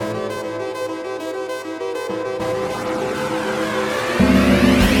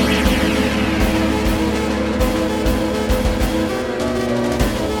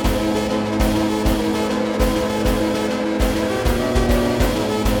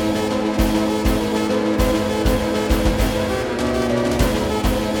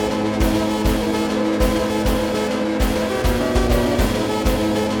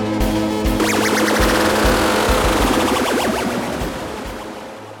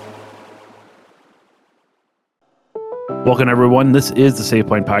Welcome, everyone. This is the Save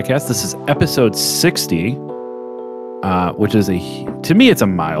Point Podcast. This is episode 60, which is to me, it's a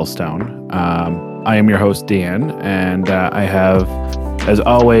milestone. I am your host, Dan, and I have, as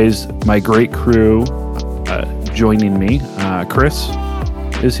always, my great crew joining me. Chris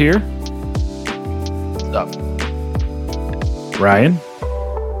is here. What's up? Ryan.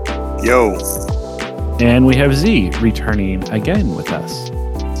 Yo. And we have Z returning again with us.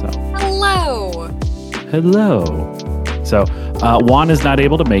 So Hello. So Juan is not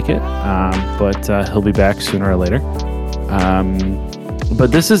able to make it, but he'll be back sooner or later.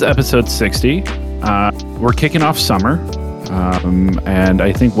 But this is episode 60. We're kicking off summer, and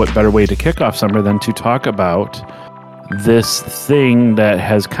I think what better way to kick off summer than to talk about this thing that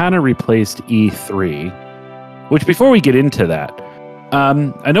has kind of replaced E3. Which, before we get into that,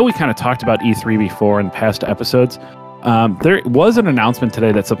 I know we kind of talked about E3 before in past episodes. There was an announcement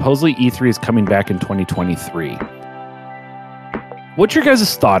today that supposedly E3 is coming back in 2023. What's your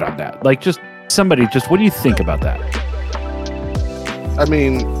guys' thought on that? Like, what do you think about that? I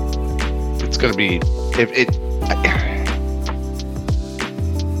mean, it's going to be,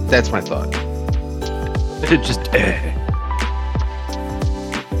 that's my thought.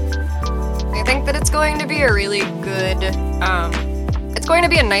 I think that it's going to be a really good, it's going to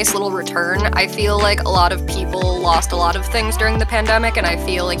be a nice little return. I feel like a lot of people lost a lot of things during the pandemic, and I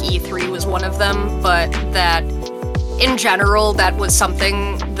feel like E3 was one of them, but that in general, that was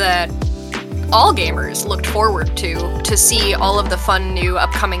something that all gamers looked forward to see all of the fun new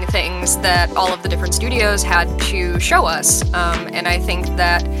upcoming things that all of the different studios had to show us. And I think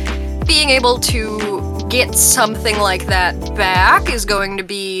that being able to get something like that back is going to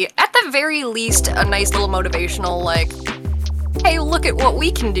be, at the very least, a nice little motivational, like, hey, look at what we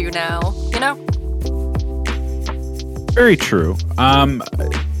can do now, you know? Very true.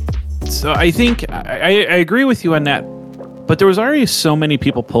 So I think I agree with you on that, but there was already so many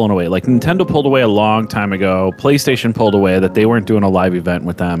people pulling away. Like, Nintendo pulled away a long time ago. PlayStation pulled away that they weren't doing a live event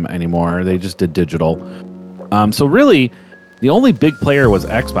with them anymore. They just did digital. So really, the only big player was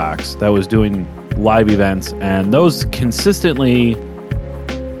Xbox that was doing live events, and those consistently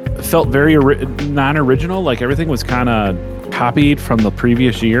felt very non-original. Like, everything was kind of copied from the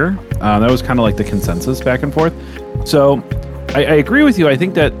previous year. That was kind of like the consensus back and forth. So I agree with you. I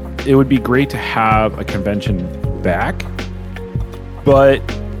think that it would be great to have a convention back, but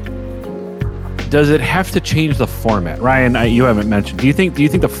does it have to change the format? Ryan, you haven't mentioned. Do you think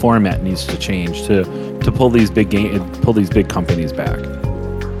the format needs to change to pull these big companies back?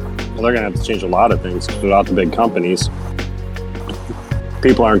 Well, they're going to have to change a lot of things. Without the big companies,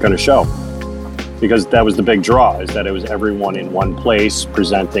 people aren't going to show. Because that was the big draw, is that it was everyone in one place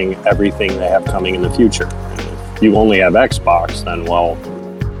presenting everything they have coming in the future. If you only have Xbox, then, well,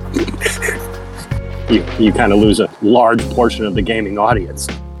 you kind of lose a large portion of the gaming audience.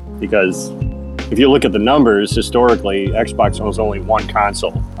 Because if you look at the numbers, historically, Xbox owns only one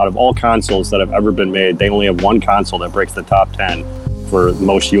console. Out of all consoles that have ever been made, they only have one console that breaks the top 10 for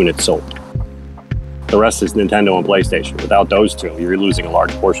most units sold. The rest is Nintendo and PlayStation. Without those two, you're losing a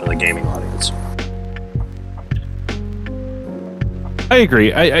large portion of the gaming audience. I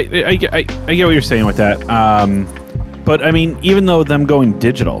agree. I get what you're saying with that. But I mean, even though them going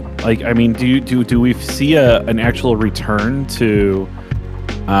digital, like, I mean, do we see an actual return to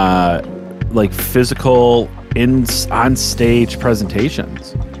like physical on stage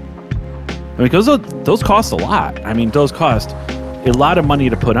presentations? I mean, because those cost a lot. I mean, those cost a lot of money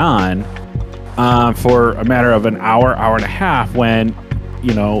to put on for a matter of an hour and a half, when,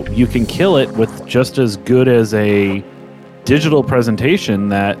 you know, you can kill it with just as good as a digital presentation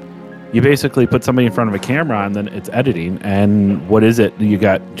that you basically put somebody in front of a camera and then it's editing. And what is it? You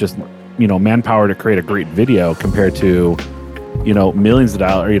got just, you know, manpower to create a great video compared to, you know, millions of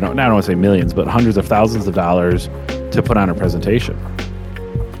dollars, you know, I don't want to say millions, but hundreds of thousands of dollars to put on a presentation.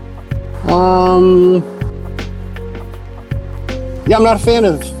 Yeah, I'm not a fan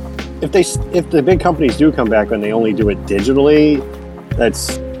of, if the big companies do come back and they only do it digitally,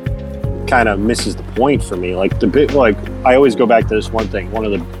 that's kind of misses the point for me. Like, I always go back to this one thing. One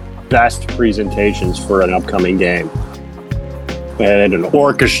of the best presentations for an upcoming game. It had an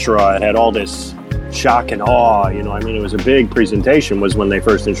orchestra. It had all this shock and awe. You know, I mean, it was a big presentation. Was when they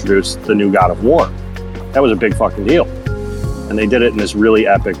first introduced the new God of War. That was a big fucking deal, and they did it in this really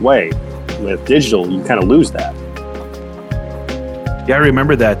epic way. With digital, you kind of lose that. Yeah, I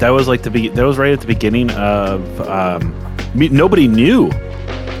remember that. That was like that was right at the beginning of. Nobody knew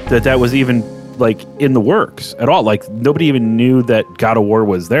that was even like in the works at all. Like, nobody even knew that God of War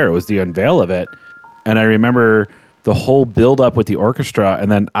was there. It was the unveil of it. And I remember the whole build up with the orchestra,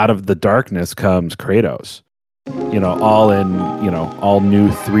 and then out of the darkness comes Kratos. all in, all new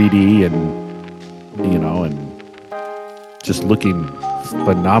 3D and just looking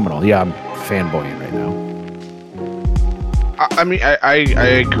phenomenal. Yeah, I'm fanboying right now. I mean, I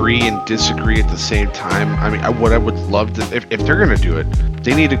agree and disagree at the same time. I mean, what I would love to, if they're going to do it,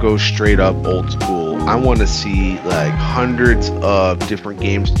 they need to go straight up old school. I want to see like hundreds of different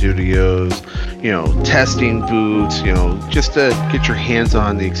game studios, testing booths, just to get your hands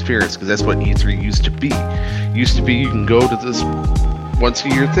on the experience, because that's what E3 used to be. You can go to this once a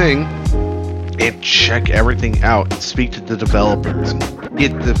year thing and check everything out and speak to the developers and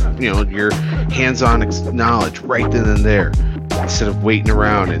get the your hands-on knowledge right then and there, instead of waiting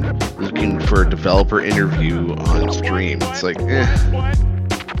around and looking for a developer interview on stream. It's like,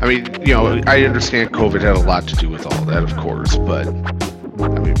 I mean, I understand COVID had a lot to do with all that, of course, but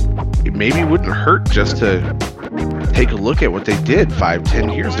I mean, it maybe wouldn't hurt just to take a look at what they did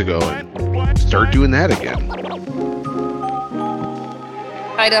 5-10 years ago and start doing that again.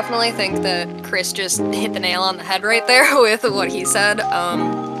 I definitely think that Chris just hit the nail on the head right there with what he said,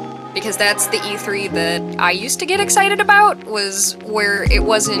 because that's the E3 that I used to get excited about, was where it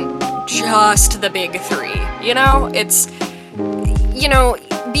wasn't just the big three, It's,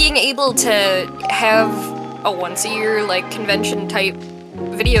 being able to have a once-a-year, convention type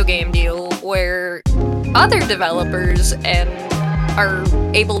video game deal where other developers are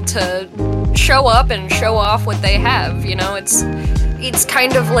able to show up and show off what they have, It's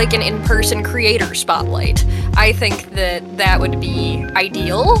kind of like an in-person creator spotlight. I think that would be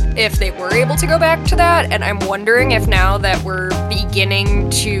ideal if they were able to go back to that, and I'm wondering if now that we're beginning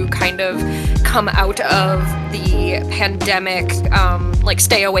to kind of come out of the pandemic,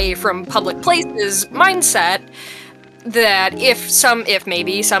 stay away from public places mindset, that if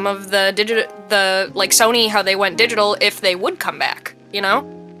maybe some of the Sony, how they went digital, if they would come back,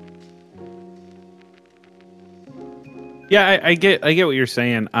 Yeah, I get what you're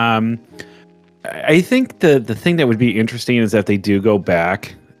saying. I think the thing that would be interesting is that they do go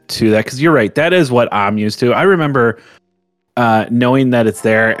back to that, because you're right, that is what I'm used to. I remember knowing that it's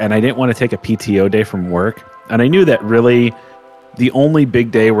there, and I didn't want to take a PTO day from work, and I knew that really the only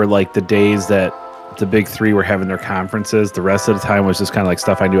big day were the days that the big three were having their conferences. The rest of the time was just kind of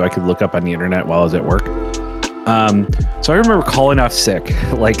stuff I knew I could look up on the internet while I was at work. So I remember calling off sick,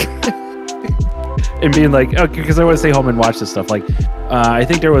 and being okay, because I want to stay home and watch this stuff. I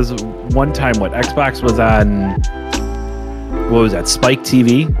think there was one time Xbox was on, what was that, Spike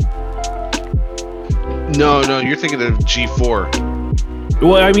TV? No, you're thinking of G4.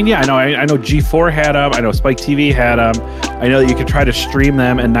 Well, I mean, yeah, I know G4 had them. I know Spike TV had them. I know that you could try to stream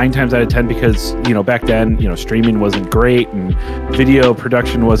them, and 9 times out of 10, because back then streaming wasn't great and video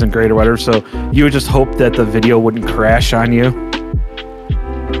production wasn't great or whatever, so you would just hope that the video wouldn't crash on you,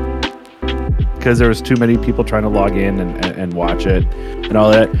 because there was too many people trying to log in and watch it and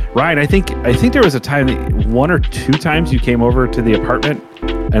all that. Ryan, I think there was a time that 1 or 2 times you came over to the apartment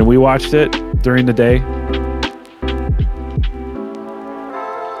and we watched it during the day.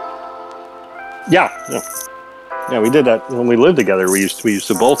 Yeah, we did that when we lived together. We used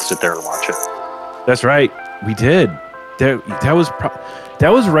to both sit there and watch it. That's right, we did. That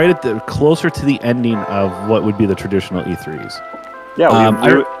was right at the closer to the ending of what would be the traditional E3s.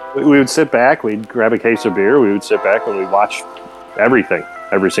 Yeah, we would sit back, we'd grab a case of beer, we would sit back and we'd watch everything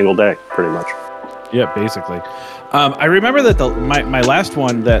every single day, pretty much. Yeah, basically. I remember that my last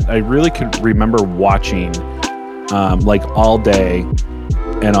one that I really could remember watching all day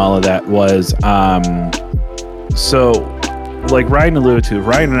and all of that was so Ryan alluded to,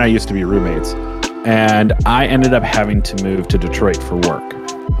 Ryan and I used to be roommates, and I ended up having to move to Detroit for work.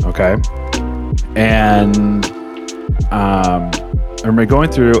 Okay. And I remember going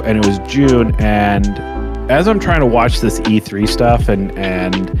through, and it was June, and as I'm trying to watch this E3 stuff, and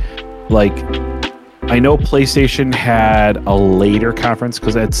I know PlayStation had a later conference,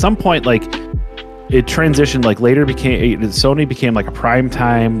 because at some point it transitioned, Sony became a prime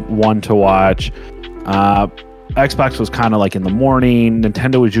time one to watch. Xbox was kind of in the morning.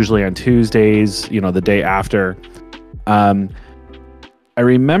 Nintendo was usually on Tuesdays, the day after. I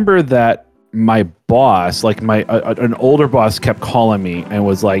remember that my boss, an older boss, kept calling me and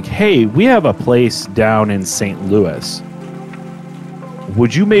was like, "Hey, we have a place down in St. Louis.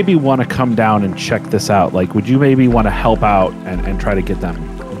 Would you maybe want to come down and check this out? Would you maybe want to help out and try to get them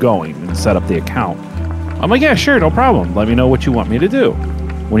going and set up the account?" I'm like, "Yeah, sure, no problem. Let me know what you want me to do.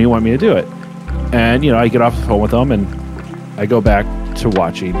 When do you want me to do it?" And, I get off the phone with them and I go back to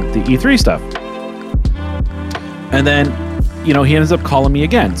watching the E3 stuff. And then, he ends up calling me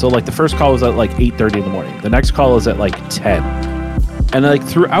again. So, the first call was at 8:30 in the morning. The next call was at 10. And,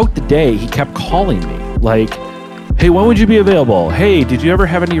 throughout the day, he kept calling me. hey, when would you be available? Hey, did you ever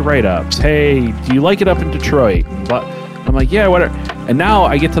have any write-ups? Hey, do you like it up in Detroit? But I'm like, yeah, whatever. And now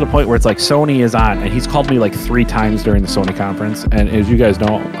I get to the point where it's like Sony is on, and he's called me like 3 times during the Sony conference. And as you guys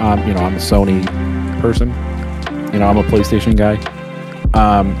know, I'm a Sony person. I'm a PlayStation guy.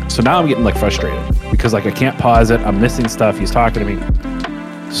 So now I'm getting like frustrated because like I can't pause it. I'm missing stuff. He's talking to me.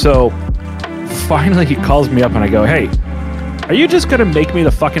 So finally he calls me up and I go, hey, are you just going to make me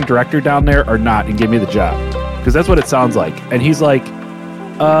the fucking director down there or not and give me the job? Because that's what it sounds like. And he's like,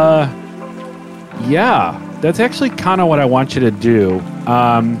 yeah, that's actually kind of what I want you to do.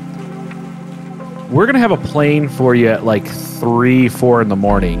 We're going to have a plane for you at like 3, 4 in the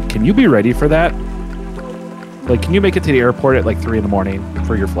morning. Can you be ready for that? Like, can you make it to the airport at like 3 in the morning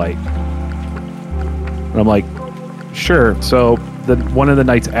for your flight? And I'm like, sure. So one of the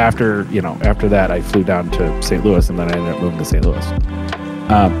nights after that, I flew down to St. Louis, and then I ended up moving to St. Louis.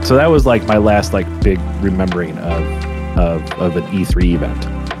 So that was like my last like big remembering of an E3 event.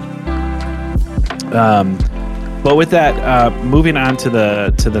 But with that, moving on to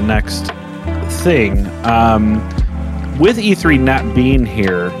the next thing. With E3 not being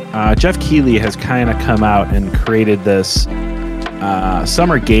here, Jeff Keighley has kind of come out and created this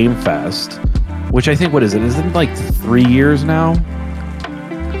Summer Game Fest, which I think, what is it? Is it like 3 years now?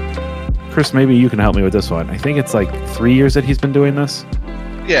 Chris, maybe you can help me with this one. I think it's like 3 years that he's been doing this.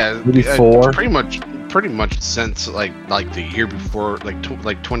 Yeah, maybe 4. Pretty much since like the year before, like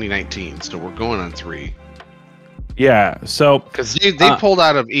 2019. So we're going on 3. Yeah. So because they pulled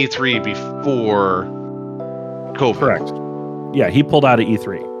out of E3 before COVID. Correct. Yeah, he pulled out of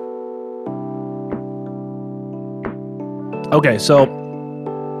E3. Okay, so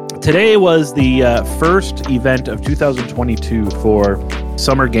today was the first event of 2022 for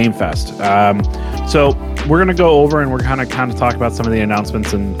Summer Game Fest. So we're going to go over and we're kind of talk about some of the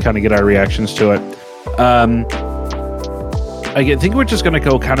announcements and kind of get our reactions to it. I think we're just going to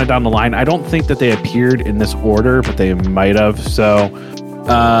go kind of down the line. I don't think that they appeared in this order, but they might have. So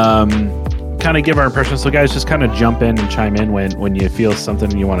kind of give our impressions. So guys, just kind of jump in and chime in when you feel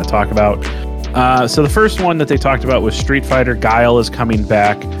something you want to talk about. So the first one that they talked about was Street Fighter. Guile is coming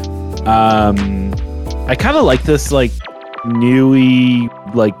back. I kind of like this like newy,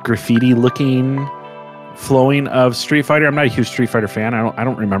 like graffiti looking flowing of Street Fighter. I'm not a huge Street Fighter fan. I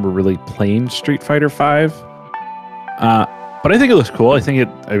don't remember really playing Street Fighter 5. But I think it looks cool.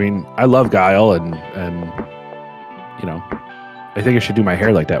 I love Guile and I think I should do my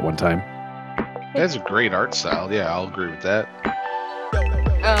hair like that one time. That's a great art style. Yeah, I'll agree with that.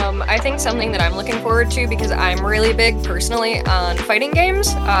 I think something that I'm looking forward to, because I'm really big personally on fighting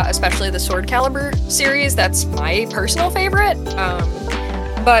games, especially the Sword Calibur series. That's my personal favorite.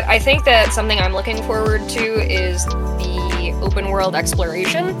 But I think that something I'm looking forward to is the open world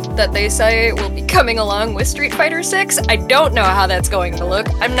exploration that they say will be coming along with Street Fighter 6. I don't know how that's going to look.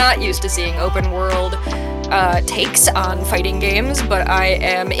 I'm not used to seeing open world takes on fighting games, but I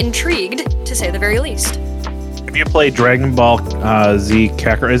am intrigued, to say the very least. Have you played Dragon Ball Z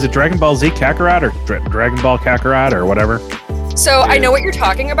Kakarot? Is it Dragon Ball Z Kakarot or Dragon Ball Kakarot or whatever? So I know what you're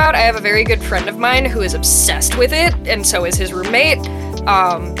talking about. I have a very good friend of mine who is obsessed with it, and so is his roommate.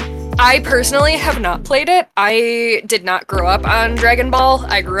 I personally have not played it. I did not grow up on Dragon Ball.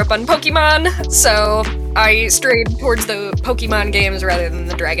 I grew up on Pokemon, so I strayed towards the Pokemon games rather than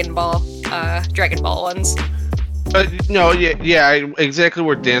the Dragon Ball ones. No, exactly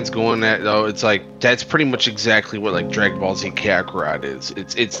where Dan's going at, though. It's like, that's pretty much exactly what like Dragon Ball Z Kakarot is.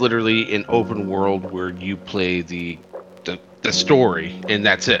 It's literally an open world where you play the story, and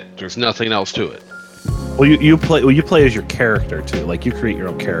that's it. There's nothing else to it. Well, you play as your character too. Like, you create your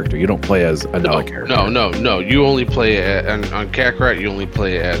own character. You don't play as another character. No. You only play on Kakarot. You only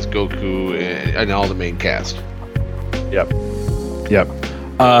play as Goku and all the main cast. Yep.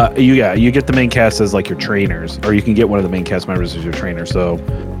 You get the main cast as like your trainers, or you can get one of the main cast members as your trainer. So,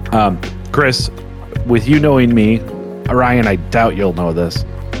 Chris, with you knowing me, Ryan, I doubt you'll know this.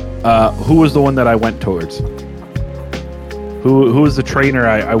 Who was the one that I went towards? Who was the trainer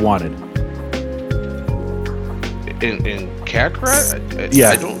I wanted? In Kakarot?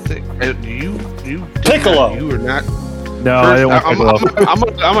 Yeah. I don't think you Piccolo. You are not. No, First, I didn't want Piccolo.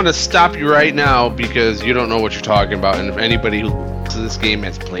 I'm gonna stop you right now because you don't know what you're talking about. And if anybody who listens to this game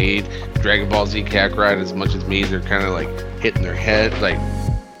has played Dragon Ball Z Kakarot as much as me, they're kind of like hitting their head. Like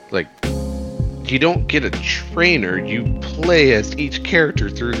you don't get a trainer. You play as each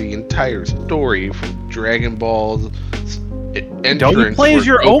character through the entire story from Dragon Ball's entrance. Don't you play as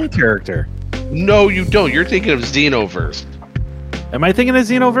your own character? No, you don't. You're thinking of Xenoverse. Am I thinking of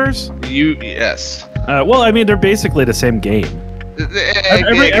Xenoverse? Yes. Well, I mean, they're basically the same game.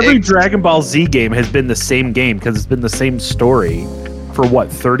 Every Dragon Ball Z game has been the same game because it's been the same story for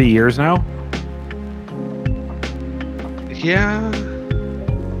what 30 years now. Yeah.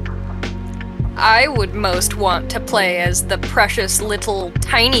 I would most want to play as the precious little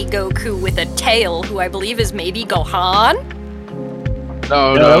tiny Goku with a tail, who I believe is maybe Gohan.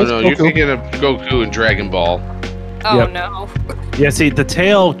 No. You're thinking of Goku and Dragon Ball. Oh Yep. no. Yeah, see, the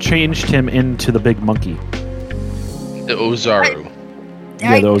tail changed him into the big monkey. The Ozaru.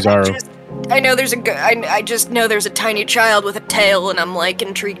 Yeah, those are. I know there's I just know there's a tiny child with a tail, and I'm like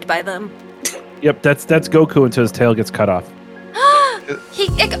intrigued by them. Yep, that's Goku until his tail gets cut off.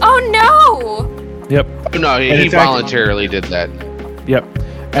 Oh no! Yep, No, And he it's actually- voluntarily did that. yep.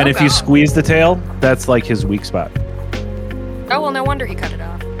 And if you God. squeeze the tail, that's like his weak spot. Oh well, no wonder he cut it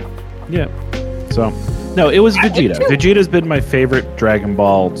off. Yeah. So, no, it was Vegeta. Vegeta's been my favorite Dragon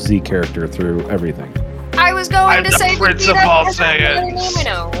Ball Z character through everything. I was going I'm to the say Prince Vegeta of all has a really Saiyans. name, I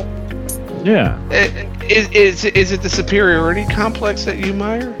know. Yeah. Is it the superiority complex that you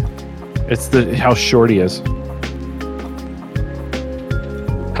admire? It's how short he is.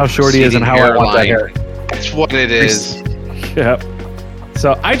 How short he is and how I want that hair. That's what it is. Yep.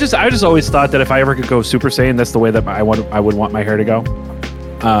 So I just always thought that if I ever could go Super Saiyan, that's the way that I would want my hair to go.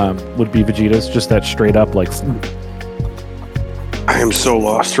 Would be Vegeta's, just that straight up like. I am so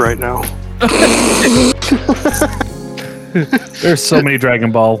lost right now. There's so many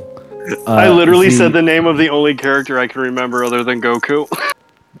Dragon Ball. I literally Z, said the name of the only character I can remember other than Goku.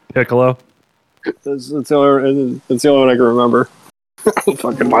 Piccolo. That's the only one I can remember. I'll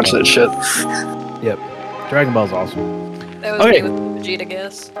fucking watch that shit. Yep. Dragon Ball's awesome. That was Okay. me with Vegeta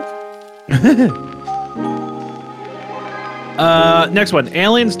guess. Next one,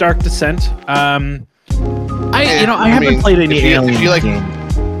 Aliens: Dark Descent. I haven't mean, played any if you Aliens like- game.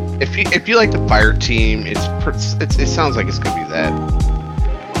 If you like the fire team, it sounds like it's gonna be that.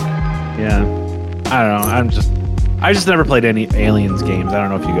 Yeah. I don't know. I just never played any Aliens games. I don't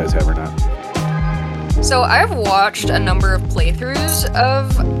know if you guys have or not. So I've watched a number of playthroughs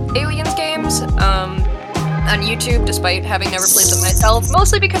of Aliens games on YouTube, despite having never played them myself.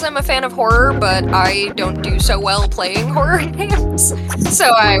 Mostly because I'm a fan of horror, but I don't do so well playing horror games. So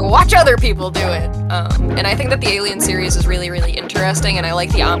I watch other people do it. And I think that the Alien series is really, really interesting, and I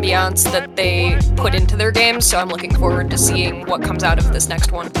like the ambiance that they put into their games. So I'm looking forward to seeing what comes out of this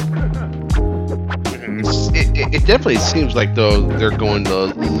next one. It definitely seems like though they're going the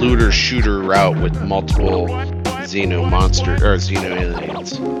looter shooter route with multiple Xeno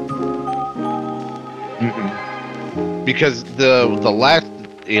aliens. Because the last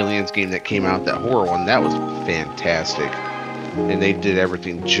Aliens game that came out, that horror one, that was fantastic, and they did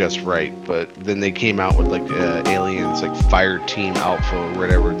everything just right. But then they came out with like Aliens, like Fire Team Alpha or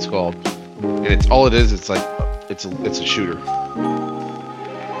whatever it's called, and it's all it is. It's like it's a shooter.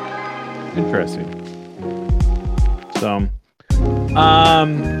 Interesting. So,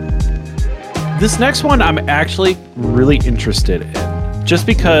 this next one I'm actually really interested in, just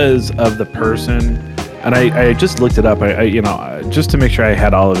because of the person, and I just looked it up. Just to make sure I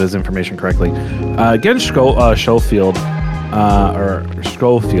had all of his information correctly. Again, Schofield, or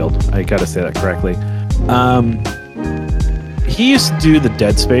Schofield, I gotta say that correctly. He used to do the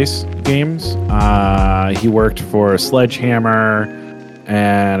Dead Space games. He worked for Sledgehammer,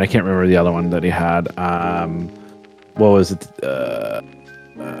 and I can't remember the other one that he had. What was it?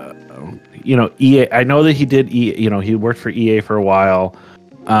 EA. I know that he did he worked for EA for a while.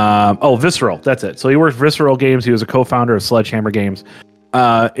 Visceral. That's it. So he worked for Visceral Games. He was a co-founder of Sledgehammer Games.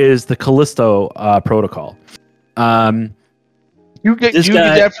 Is the Callisto Protocol. You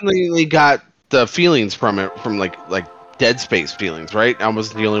definitely got the feelings from it, from like Dead Space feelings, right? I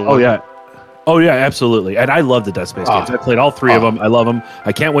wasn't the only one. Oh yeah, absolutely. And I love the Dead Space games. I played all three of them. I love them.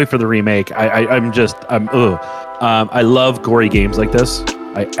 I can't wait for the remake. I love gory games like this.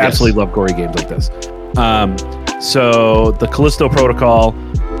 I absolutely love gory games like this. So the Callisto Protocol,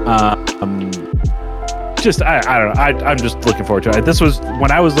 I don't know. I'm just looking forward to it. This was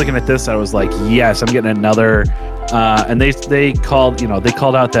when I was looking at this, I was like, yes, I'm getting another. And they called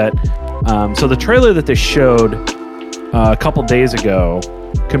out that. So the trailer that they showed a couple days ago,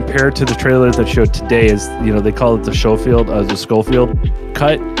 compared to the trailer that showed today, is they call it the Schofield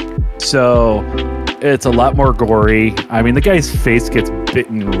cut. So it's a lot more gory. I mean, the guy's face gets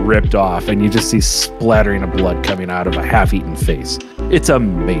bitten, ripped off, and you just see splattering of blood coming out of a half-eaten face. It's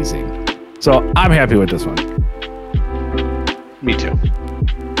amazing. So I'm happy with this one. Me too.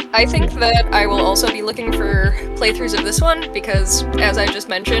 I think that I will also be looking for playthroughs of this one because, as I just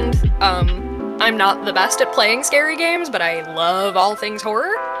mentioned, I'm not the best at playing scary games, but I love all things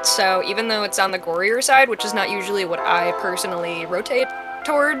horror. So even though it's on the gorier side, which is not usually what I personally rotate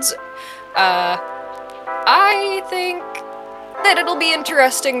towards, I think that it'll be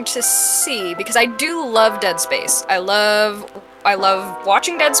interesting to see, because I do love Dead Space. I love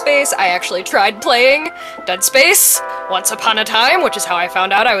watching Dead Space. I actually tried playing Dead Space once upon a time, which is how I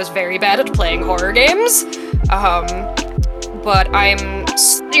found out I was very bad at playing horror games. But I'm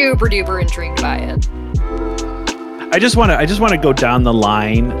super duper intrigued by it. I just want to go down the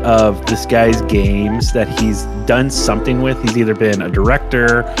line of this guy's games that he's done something with. He's either been a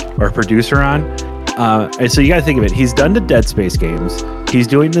director or a producer on. And so you got to think of it. He's done the Dead Space games. He's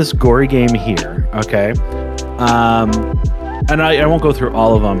doing this gory game here. Okay. And I won't go through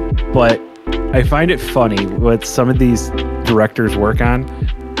all of them, but I find it funny what some of these directors work on.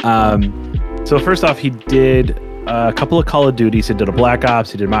 So first off, he did a couple of Call of Duties. He did a Black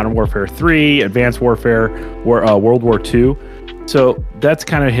Ops. He did Modern Warfare 3, Advanced Warfare, World War II. So that's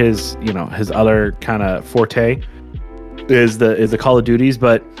kind of his other kind of forte is the Call of Duties.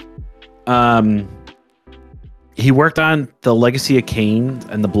 But he worked on the Legacy of Kain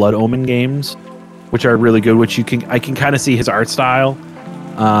and the Blood Omen games, which are really good. Which I can kind of see his art style,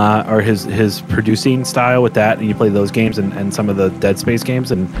 or his producing style with that. And you play those games and some of the Dead Space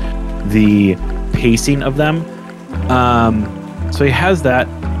games and the pacing of them. So he has that.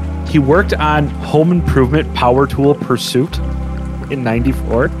 He worked on Home Improvement Power Tool Pursuit in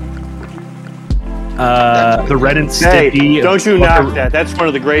 '94. The Ren and Stimpy. Hey, don't you knock that. That's one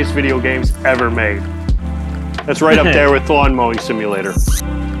of the greatest video games ever made. That's right up there with Lawn Mowing Simulator.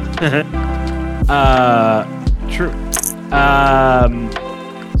 True.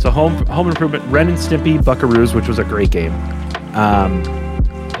 So Home Improvement, Ren and Stimpy Buckaroos, which was a great game.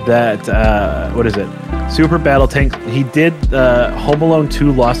 What is it? Super Battle Tank. He did Home Alone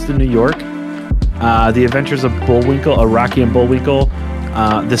 2 Lost in New York. The Adventures of Bullwinkle, Rocky and Bullwinkle.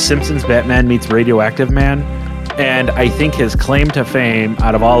 The Simpsons Batman meets Radioactive Man. And I think his claim to fame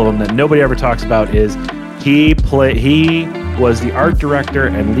out of all of them that nobody ever talks about is he was the art director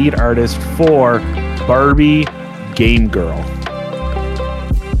and lead artist for Barbie Game Girl.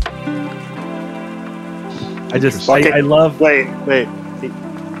 I love... Wait.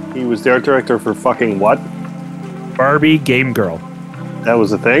 He was the art director for fucking what? Barbie Game Girl. That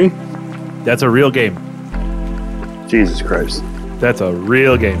was a thing? That's a real game. Jesus Christ. That's a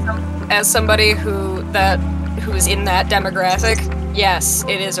real game. As somebody who's in that demographic, yes,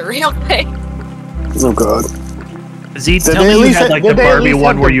 it is a real thing. Oh God. Z, tell me you had like the Barbie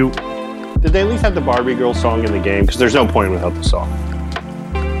one where you... Did they at least have the Barbie Girl song in the game? Because there's no point without the song.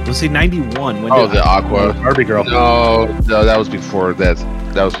 Let's see, 91. When the Aqua Barbie Girl. No, that was before that.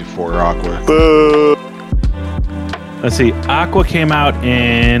 That was before Aqua. Boo. Let's see, Aqua came out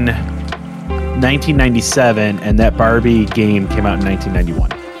in 1997, and that Barbie game came out in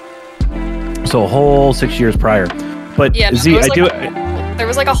 1991. So a whole 6 years prior. But yeah, Z, there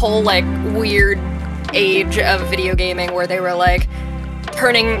was like a whole like weird age of video gaming where they were like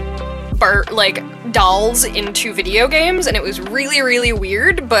turning dolls into video games, and it was really, really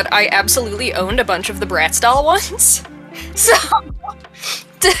weird, but I absolutely owned a bunch of the Bratz doll ones. So,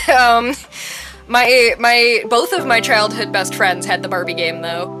 both of my childhood best friends had the Barbie game,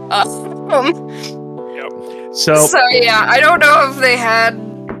 though. So yeah, I don't know if they had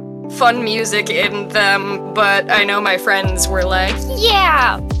fun music in them, but I know my friends were like,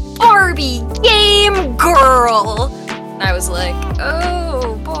 yeah, Barbie Game Girl! And I was like,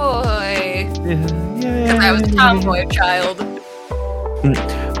 oh boy. Because I was a tomboy child.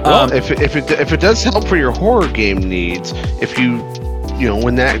 Well, if it does help for your horror game needs, if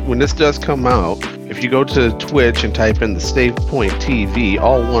when this does come out, if you go to Twitch and type in the Save Point TV,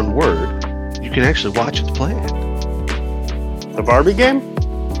 all one word, you can actually watch it play it. The Barbie game?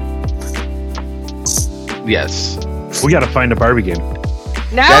 Yes. We gotta find a Barbie game.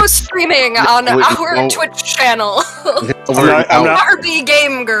 Now streaming on our Twitch channel. Barbie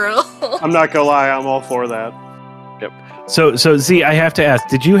Game Girl. I'm not gonna lie, I'm all for that. Yep. So Z, I have to ask,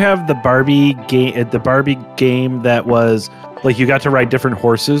 did you have the Barbie game that was like you got to ride different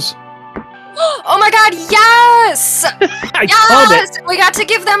horses? Oh my God, yes! Called it. We got to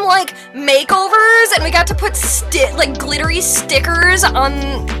give them like makeovers, and we got to put glittery stickers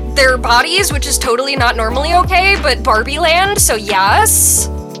on their bodies, which is totally not normally okay, but Barbie Land, so yes.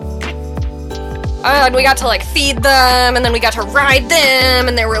 And we got to like feed them, and then we got to ride them,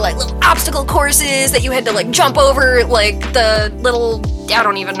 and there were like little obstacle courses that you had to like jump over, like the little, I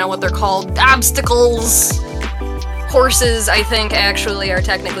don't even know what they're called, obstacles. Horses, I think, actually are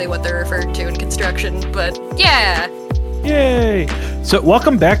technically what they're referred to in construction, but yeah. Yay! So,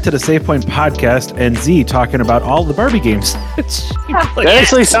 welcome back to the Save Point podcast and Z talking about all the Barbie games. That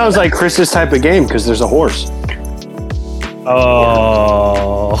actually sounds like Chris's type of game because there's a horse.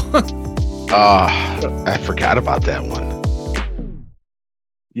 Oh. I forgot about that one.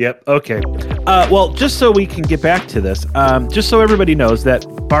 Yep. Okay. Well, just so we can get back to this, just so everybody knows that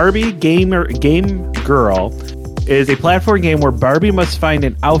Barbie Game Girl is a platform game where Barbie must find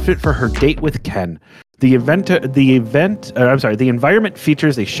an outfit for her date with Ken. The environment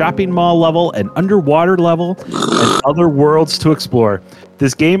features a shopping mall level, an underwater level, and other worlds to explore.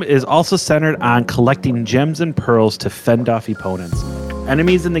 This game is also centered on collecting gems and pearls to fend off opponents.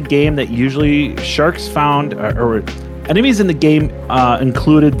 Enemies in the game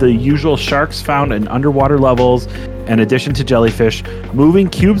included the usual sharks found in underwater levels. In addition to jellyfish, moving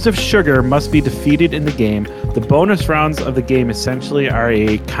cubes of sugar must be defeated in the game. The bonus rounds of the game essentially are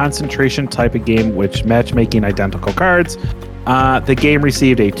a concentration type of game, which matchmaking identical cards. The game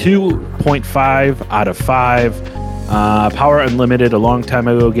received a 2.5 out of 5. Power Unlimited a long time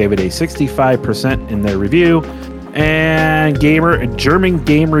ago gave it a 65% in their review. And German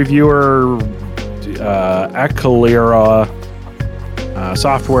game reviewer Akalera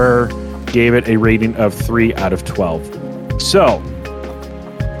Software gave it a rating of 3 out of 12. So,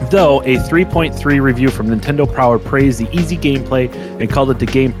 though a 3.3 review from Nintendo Power praised the easy gameplay and called it the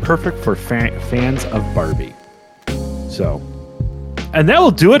game perfect for fans of Barbie. So, and that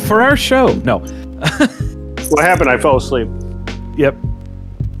will do it for our show. No. What happened? I fell asleep. Yep.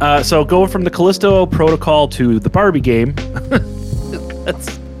 So going from the Callisto Protocol to the Barbie game,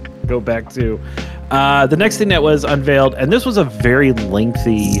 let's go back to the next thing that was unveiled, and this was a very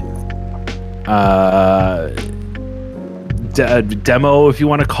lengthy demo, if you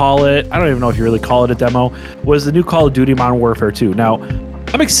want to call it. I don't even know if you really call it a demo. Was the new Call of Duty Modern Warfare 2. Now,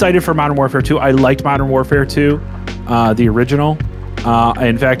 I'm excited for Modern Warfare 2. I liked Modern Warfare 2, the original.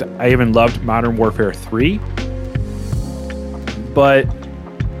 In fact, I even loved Modern Warfare 3. But,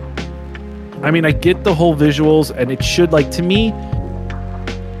 I mean, I get the whole visuals, and it should, like, to me,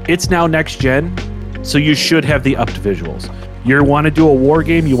 it's now next gen, so you should have the upped visuals. You want to do a war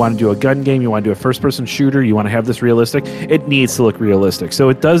game, you want to do a gun game, you want to do a first-person shooter, you want to have this realistic, it needs to look realistic. So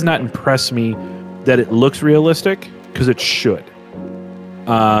it does not impress me that it looks realistic, because it should.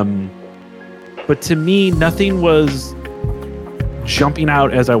 But to me, nothing was jumping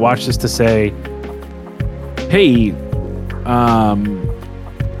out as I watched this to say, hey,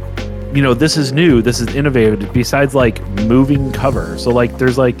 this is new, this is innovative, besides like moving cover. So like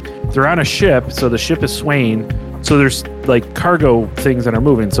they're on a ship, so the ship is swaying, so there's like cargo things that are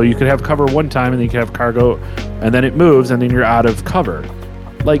moving. So you could have cover one time and then you could have cargo and then it moves and then you're out of cover.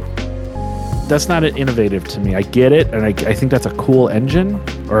 Like, that's not innovative to me. I get it, and I think that's a cool engine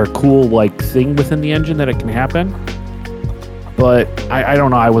or a cool like thing within the engine that it can happen. But I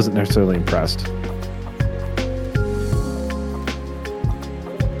don't know, I wasn't necessarily impressed.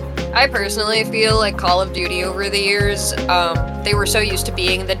 I personally feel like Call of Duty over the years, they were so used to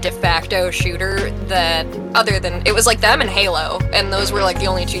being the de facto shooter that, other than, it was like them and Halo, and those were like the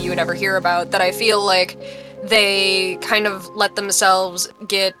only two you would ever hear about, that I feel like they kind of let themselves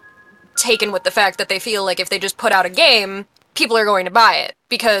get taken with the fact that they feel like if they just put out a game, people are going to buy it,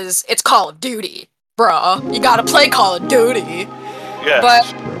 because it's Call of Duty, bruh. You gotta play Call of Duty. Yeah. But,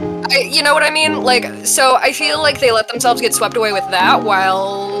 you know what I mean? Like, so I feel like they let themselves get swept away with that,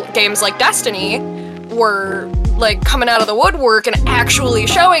 while games like Destiny were, like, coming out of the woodwork and actually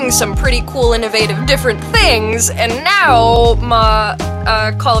showing some pretty cool, innovative, different things, and now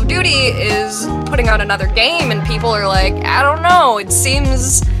Call of Duty is putting out another game, and people are like, I don't know, it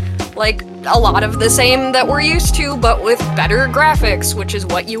seems like a lot of the same that we're used to, but with better graphics, which is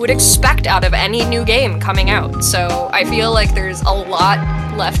what you would expect out of any new game coming out. So I feel like there's a lot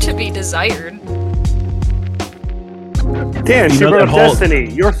left to be desired. Dan, You she know brought that up whole-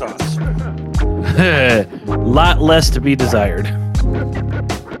 Destiny. Your thoughts? Lot less to be desired.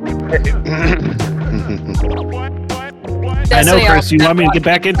 I know, Chris, you want me to get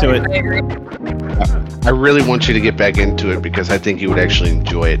back into it. I agree. I really want you to get back into it because I think you would actually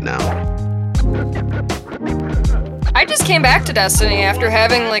enjoy it now. I just came back to Destiny after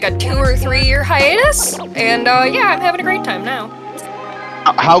having like a 2 or 3 year hiatus, and yeah, I'm having a great time now.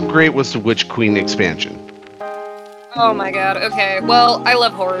 How great was the Witch Queen expansion? Oh my god, okay. Well, I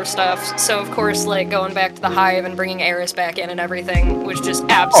love horror stuff, so of course, like, going back to the Hive and bringing Eris back in and everything was just Oh,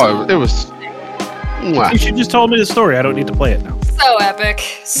 absolutely it was. Mwah. You should just told me the story. I don't need to play it now. so epic.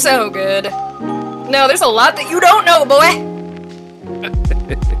 So good. No, there's a lot that you don't know, boy!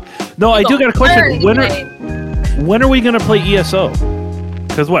 No, I do got a question. Learn When are we going to play ESO?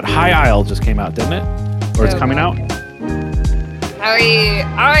 Because what, High Isle just came out, didn't it? Or it's Oh, coming God. out?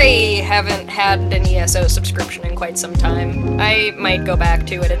 I haven't had an ESO subscription in quite some time. I might go back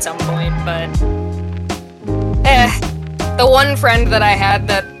to it at some point, but the one friend that I had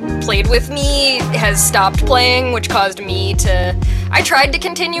that played with me has stopped playing, which caused me to... I tried to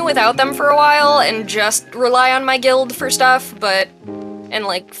continue without them for a while and just rely on my guild for stuff, and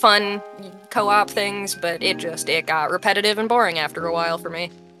like fun co-op things, but it got repetitive and boring after a while for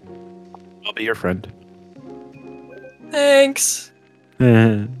me. I'll be your friend. Thanks.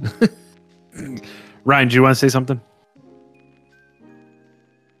 Ryan, do you want to say something?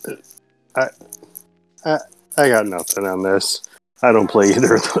 I got nothing on this. I don't play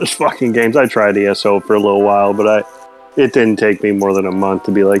either of those fucking games. I tried ESO for a little while, but it didn't take me more than a month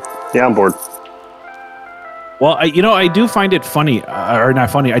to be like, yeah, I'm bored. Well, I do find it funny, or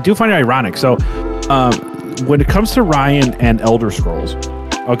not funny. I do find it ironic. So, when it comes to Ryan and Elder Scrolls,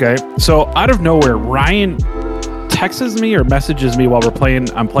 okay, so out of nowhere, Ryan texts me or messages me while we're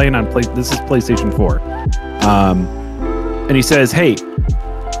playing. I'm playing on this is PlayStation 4, and he says, "Hey,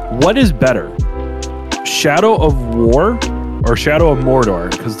 what is better, Shadow of War or Shadow of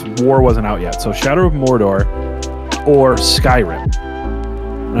Mordor? Because War wasn't out yet. So Shadow of Mordor or Skyrim?"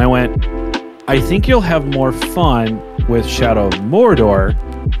 And I went, "I think you'll have more fun with Shadow of Mordor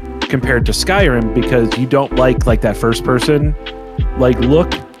compared to Skyrim because you don't like that first person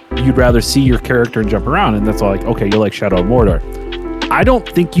look. You'd rather see your character and jump around, and that's all okay, you like Shadow of Mordor." I don't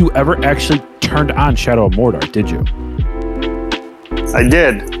think you ever actually turned on Shadow of Mordor, did you? I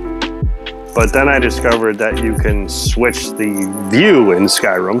did. But then I discovered that you can switch the view in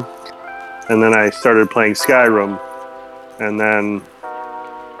Skyrim. And then I started playing Skyrim. And then...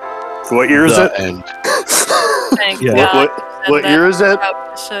 What year is it? Thank Yeah. God. What year is it?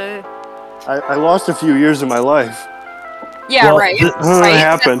 So, I lost a few years of my life. yeah, Well, right. It Right.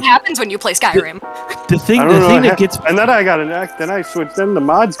 happened. That happens when you play Skyrim. The thing I don't know, that gets and then I got then I switched. Then the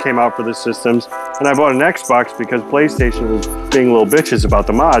mods came out for the systems, and I bought an Xbox because PlayStation was being little bitches about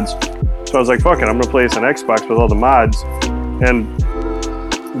the mods. So I was like, "Fuck it, I'm gonna play this on Xbox with all the mods." And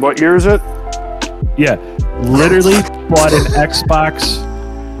what year is it? Yeah, literally bought an Xbox.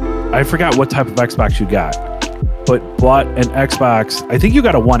 I forgot what type of Xbox you got, but bought an Xbox. I think you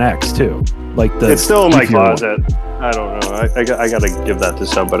got a One X too. It's still in my beefier one. closet. I don't know. I gotta give that to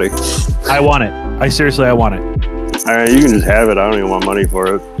somebody. I want it. I want it. All right, you can just have it. I don't even want money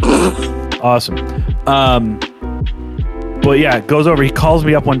for it. Awesome. But yeah, it goes over. He calls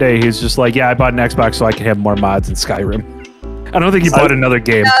me up one day. He's just like, "Yeah, I bought an Xbox so I can have more mods in Skyrim." I don't think he bought another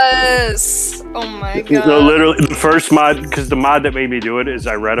game. Yes. Oh my god. No, literally, the first mod, because the mod that made me do it is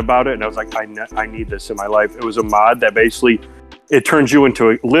I read about it and I was like, I need this in my life. It was a mod that basically, it turns you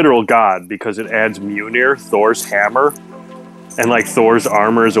into a literal god because it adds Mjolnir, Thor's hammer, and Thor's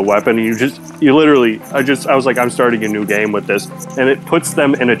armor as a weapon. And I was like, I'm starting a new game with this. And it puts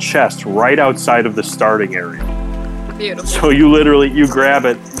them in a chest right outside of the starting area. Beautiful. So you grab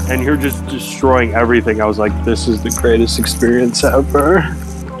it and you're just destroying everything. I was like, this is the greatest experience ever.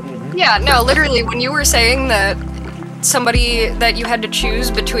 Yeah, no, literally, when you were saying that somebody that you had to choose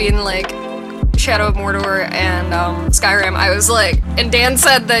between Shadow of Mordor and Skyrim, I was like, and Dan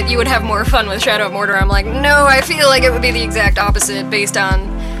said that you would have more fun with Shadow of Mordor. I'm like, no, I feel like it would be the exact opposite based on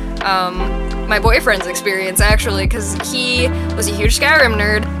my boyfriend's experience, actually, because he was a huge Skyrim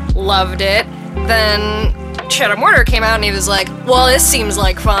nerd, loved it. Then Shadow of Mordor came out and he was like, well, this seems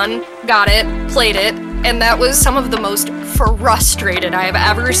like fun, got it, played it, and that was some of the most frustrated I have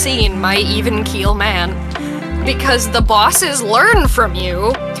ever seen my even keel man. Because the bosses learn from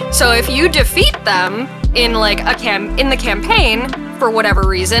you, so if you defeat them in in the campaign, for whatever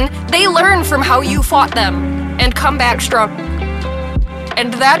reason, they learn from how you fought them and come back strong.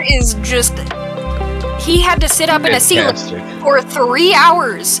 And that is just... He had to sit up in a ceiling for 3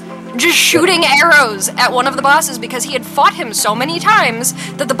 hours just shooting arrows at one of the bosses because he had fought him so many times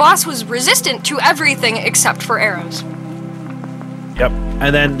that the boss was resistant to everything except for arrows. Yep.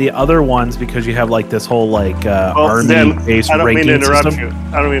 And then the other ones, because you have this whole army-based I don't mean to ranking interrupt system. you.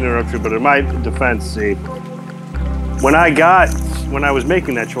 I don't mean to interrupt you, but in my defense, see, when I was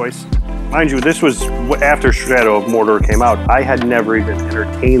making that choice, mind you, this was after Shadow of Mordor came out. I had never even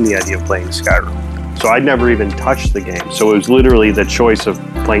entertained the idea of playing Skyrim. So I'd never even touched the game. So it was literally the choice of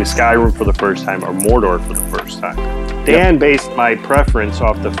playing Skyrim for the first time or Mordor for the first time. Dan based my preference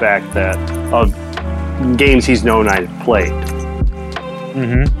off the fact that of games he's known I've played.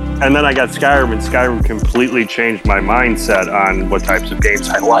 Mm-hmm. And then I got Skyrim, and Skyrim completely changed my mindset on what types of games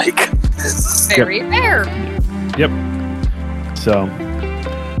I like. Very fair. Yep. So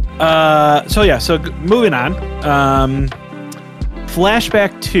moving on.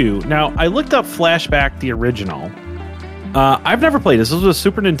 Flashback 2. Now, I looked up Flashback the original, I've never played this. This was a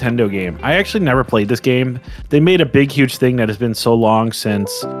Super Nintendo game. I actually never played this game. They made a big, huge thing that has been so long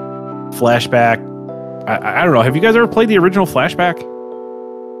since Flashback. I don't know. Have you guys ever played the original Flashback?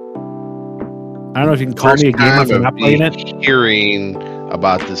 I don't know if you can call me a gamer for not playing it. Hearing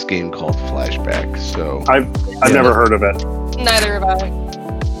about this game called Flashback, so I've never heard of it. Neither have I.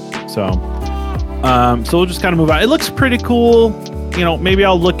 So we'll just kind of move on. It looks pretty cool. You know, maybe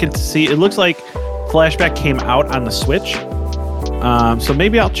I'll look and see. It looks like Flashback came out on the Switch. So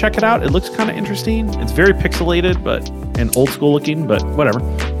maybe I'll check it out. It looks kind of interesting. It's very pixelated, and old school looking, but whatever.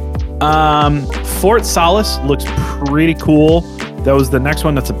 Fort Solis looks pretty cool. That was the next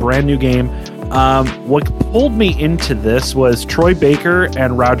one. That's a brand new game. What pulled me into this was Troy Baker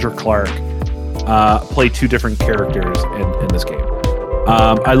and Roger Clark play two different characters in this game.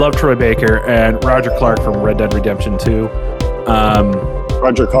 I love Troy Baker and Roger Clark from Red Dead Redemption 2.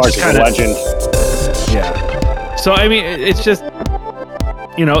 Roger Clark is a legend. Yeah. So I mean, it's just,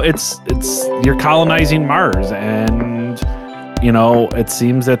 you know, it's you're colonizing Mars, and you know, it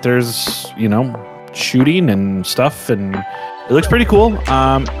seems that there's, you know, shooting and stuff, and it looks pretty cool.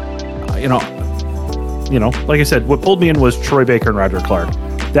 You know, like I said, what pulled me in was Troy Baker and Roger Clark.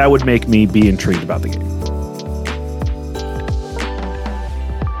 That would make me be intrigued about the game.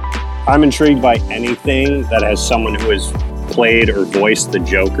 I'm intrigued by anything that has someone who has played or voiced the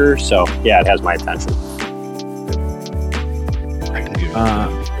Joker. So yeah, it has my attention. I can do it.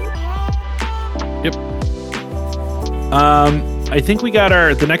 Yep. I think we got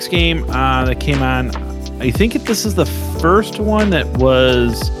the next game that came on. I think this is the first one that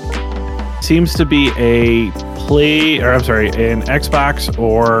seems to be an Xbox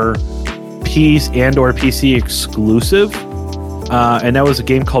or PC exclusive. And that was a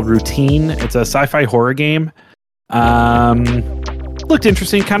game called Routine. It's a sci-fi horror game. Looked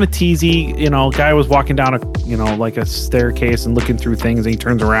interesting, kind of teasy. You know, guy was walking down like a staircase and looking through things, and he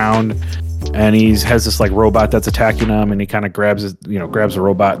turns around and he has this like robot that's attacking him, and he kind of grabs the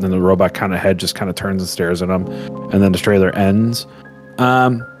robot, and then the robot kind of head just kind of turns and stares at him, and then the trailer ends.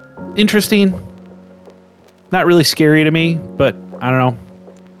 Interesting. Not really scary to me, but I don't know.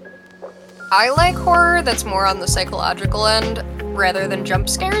 I like horror that's more on the psychological end rather than jump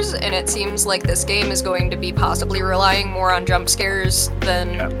scares, and it seems like this game is going to be possibly relying more on jump scares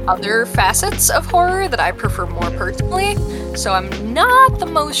than other facets of horror that I prefer more personally. So I'm not the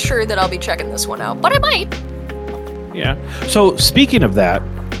most sure that I'll be checking this one out, but I might. Yeah. So speaking of that,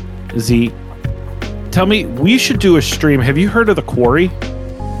 Z, tell me, we should do a stream. Have you heard of The Quarry?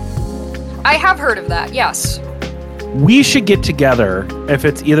 I have heard of that, yes. We should get together, if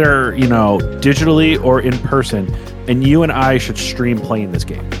it's either, you know, digitally or in person, and you and I should stream playing this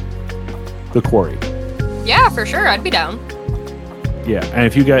game, The Quarry. Yeah, for sure. I'd be down. Yeah, and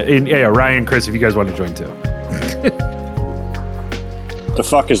if you guys, Ryan and Chris, if you guys want to join too. The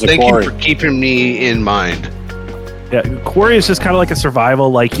fuck is The Thank Quarry? you for keeping me in mind. Yeah, Quarry is just kind of like a survival.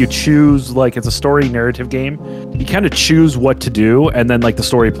 Like you choose, like it's a story narrative game. You kind of choose what to do, and then like the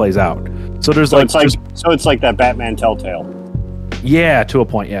story plays out. So there's it's like that Batman Telltale. Yeah, to a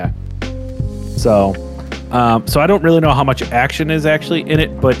point, yeah. So I don't really know how much action is actually in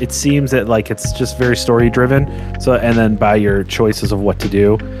it, but it seems that like it's just very story driven. So, and then by your choices of what to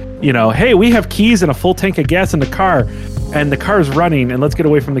do, you know, hey, we have keys and a full tank of gas in the car, and the car's running, and let's get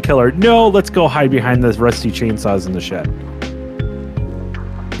away from the killer. No, let's go hide behind the rusty chainsaws in the shed.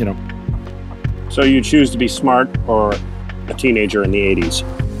 You know. So you choose to be smart or a teenager in the 80s.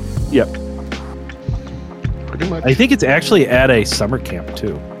 Yep. Pretty much. I think it's actually at a summer camp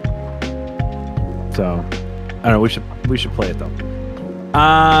too. So, I don't know. We should play it though.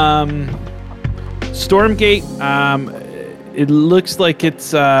 Stormgate. It looks like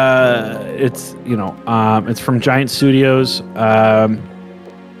it's from Giant Studios. I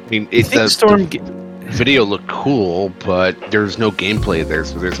mean, it does. Stormgate. Video looked cool, but there's no gameplay there,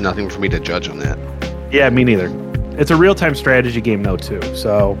 so there's nothing for me to judge on that. Yeah, me neither. It's a real-time strategy game though too.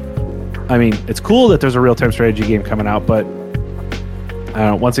 So, I mean, it's cool that there's a real-time strategy game coming out, but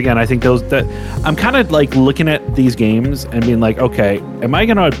once again, I think I'm kind of like looking at these games and being like, okay, am I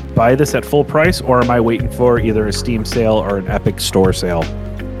going to buy this at full price, or am I waiting for either a Steam sale or an Epic Store sale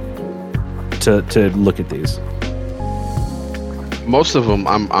to look at these? Most of them,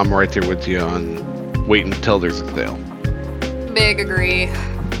 I'm right there with you on waiting until there's a sale. Big agree.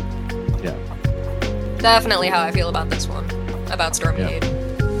 Yeah. Definitely how I feel about this one. About Stormgate.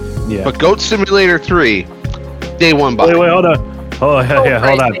 Yeah. But Goat Simulator 3, day one buy. Wait, hold on. Oh, yeah,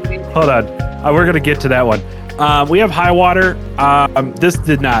 hold on. Baby. Hold on. We're going to get to that one. We have High Water. This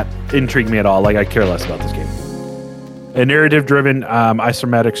did not intrigue me at all. Like, I care less about this game. A narrative-driven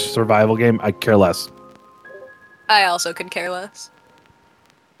isometric survival game, I care less. I also could care less.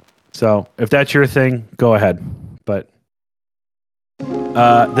 So if that's your thing, go ahead. But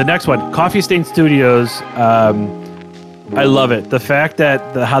the next one, Coffee Stain Studios. I love it. The fact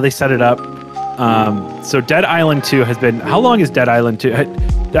that how they set it up. So Dead Island 2 has been. How long is Dead Island 2?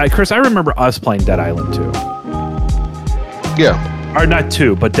 Chris, I remember us playing Dead Island 2. Yeah. Or not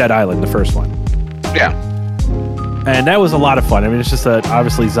 2, but Dead Island, the first one. Yeah. And that was a lot of fun. I mean, it's just a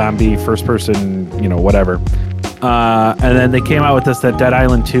obviously zombie first person, whatever. And then they came out with this that Dead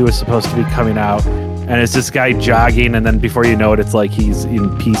Island 2 is supposed to be coming out, and it's this guy jogging, and then before you know it, it's like he's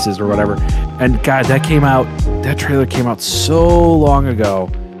in pieces or whatever. And God, that trailer came out so long ago,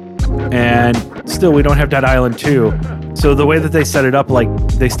 and still we don't have Dead Island 2. So the way that they set it up, like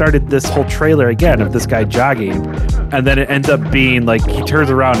they started this whole trailer again of this guy jogging, and then it ends up being like he turns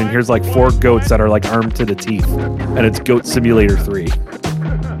around and here's like 4 goats that are like armed to the teeth, and it's Goat Simulator 3.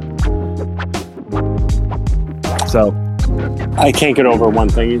 So I can't get over one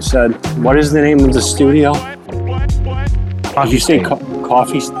thing you said. What is the name of the studio? Coffee You say Stain.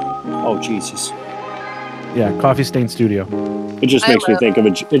 Coffee? Oh Jesus! Yeah, Coffee Stain Studio. It just makes me think of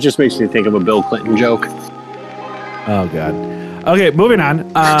It just makes me think of a Bill Clinton joke. Oh God. Okay, moving on.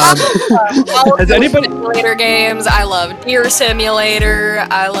 Has anybody simulator games? I love Deer Simulator.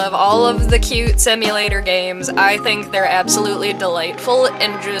 I love all of the cute simulator games. I think they're absolutely delightful,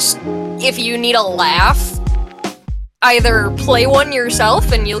 and just if you need a laugh, either play one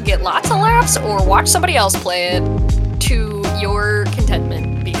yourself and you'll get lots of laughs, or watch somebody else play it to your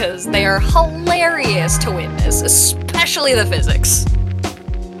contentment, because they are hilarious to witness, especially the physics.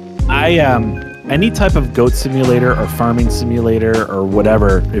 Any type of goat simulator or farming simulator or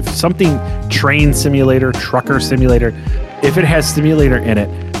whatever, if something train simulator, trucker simulator, if it has simulator in it,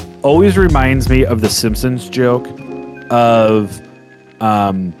 always reminds me of the Simpsons joke of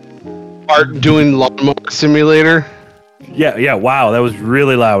Art doing lawnmower simulator. Yeah, wow, that was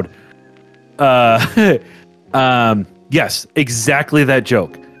really loud. Yes, exactly that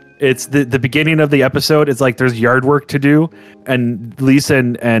joke. It's the beginning of the episode. It's like there's yard work to do, and Lisa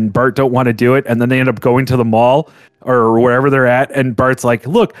and Bart don't want to do it, and then they end up going to the mall or wherever they're at, and Bart's like,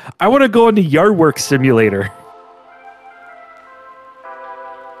 "Look, I want to go into yard work simulator."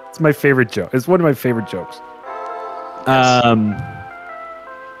 It's my favorite joke. It's one of my favorite jokes.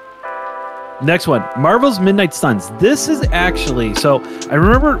 Next one, Marvel's Midnight Suns. This is actually, so I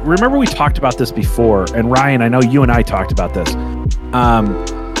remember we talked about this before, and Ryan, I know you and I talked about this.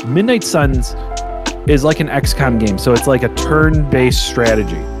 Midnight Suns is like an XCOM game, so it's like a turn-based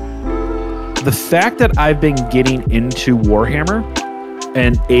strategy. The fact that I've been getting into Warhammer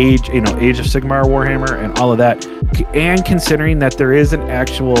and Age of Sigmar Warhammer and all of that, and considering that there is an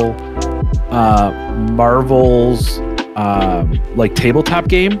actual Marvel's like tabletop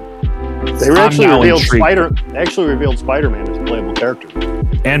game. They actually revealed Spider-Man as a playable character.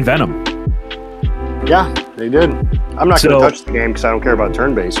 And Venom. Yeah, they did. I'm not going to touch the game because I don't care about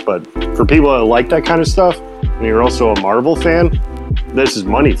turn-based, but for people that like that kind of stuff, and you're also a Marvel fan, this is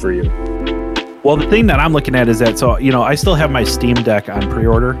money for you. Well, the thing that I'm looking at is that, so, I still have my Steam Deck on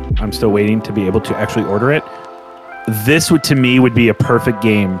pre-order. I'm still waiting to be able to actually order it. This would, to me, would be a perfect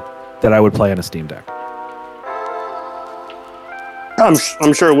game that I would play on a Steam Deck. I'm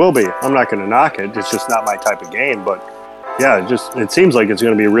sure it will be. I'm not going to knock it. It's just not my type of game, but yeah, it seems like it's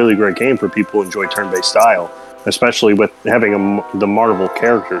going to be a really great game for people who enjoy turn-based style, especially with having the Marvel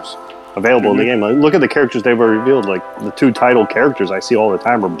characters available in the game. Like, look at the characters they've revealed. Like the 2 title characters I see all the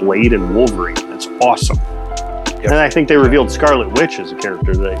time are Blade and Wolverine. That's awesome. Yep. And I think they revealed Scarlet Witch as a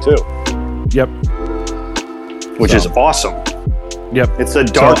character today too. Yep. Which is awesome. Yep. It's the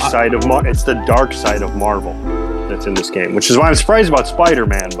dark side of It's the dark side of Marvel that's in this game, which is why I'm surprised about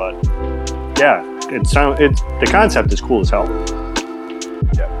Spider-Man. But yeah, the concept is cool as hell.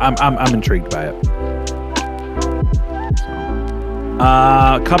 Yeah, I'm intrigued by it.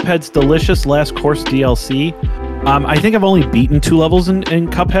 Cuphead's Delicious Last Course DLC. I think I've only beaten 2 levels in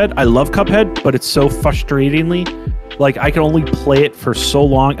Cuphead. I love Cuphead, but it's so frustratingly, like, I can only play it for so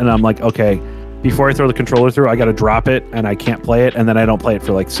long, and I'm like, okay, before I throw the controller through, I got to drop it, and I can't play it, and then I don't play it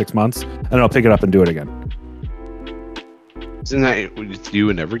for like 6 months, and then I'll pick it up and do it again. Isn't that with you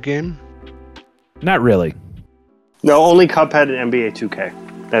in every game? Not really. No, only Cuphead and NBA 2K.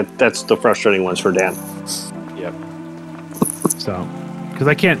 That's the frustrating ones for Dan. Yep. So, because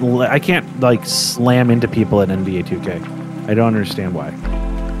I can't like slam into people at NBA 2K. I don't understand why.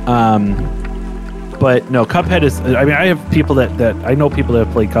 But no, Cuphead is. I mean, I have people that I know people that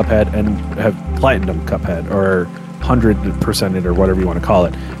have played Cuphead and have platinum Cuphead or 100%ed or whatever you want to call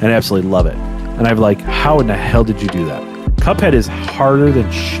it, and absolutely love it. And I'm like, how in the hell did you do that? Cuphead is harder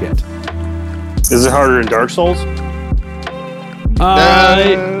than shit. Is it harder than Dark Souls?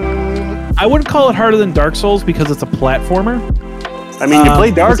 I wouldn't call it harder than Dark Souls because it's a platformer. I mean, you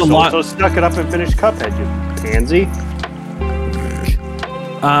play Dark it's a Souls, lot- so suck it up and finish Cuphead, you pansy.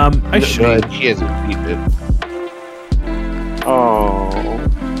 I should. He hasn't beaten it. Oh.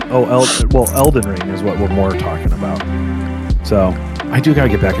 Elden Ring is what we're more talking about. So I do gotta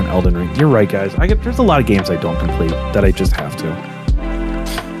get back in Elden Ring. You're right, guys. There's a lot of games I don't complete that I just have to.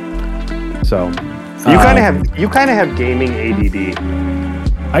 So You kind of have gaming ADD.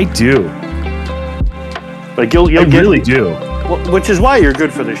 I do. Like you'll I get, really do. which is why you're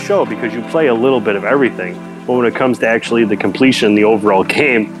good for the show, because you play a little bit of everything. But when it comes to actually the completion, the overall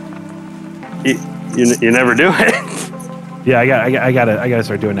game, you never do it. Yeah, I gotta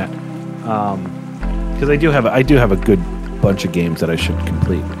start doing that. Because I do have a good bunch of games that I should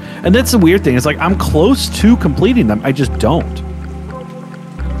complete. And that's the weird thing. It's like I'm close to completing them. I just don't.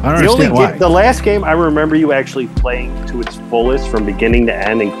 I don't understand why. The last game I remember you actually playing to its fullest from beginning to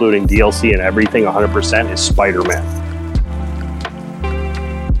end, including DLC and everything, 100%, is Spider-Man.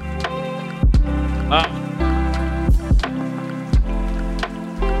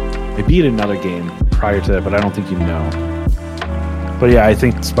 I beat another game prior to that, but I don't think you know. But yeah, I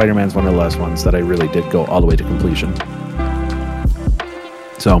think Spider-Man's one of the last ones that I really did go all the way to completion.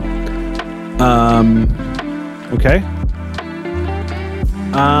 So, okay.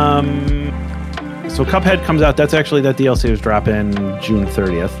 So Cuphead comes out. That's actually that DLC was dropping June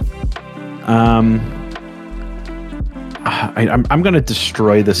 30th. I'm gonna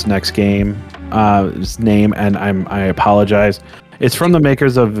destroy this next game. Its name, and I apologize. It's from the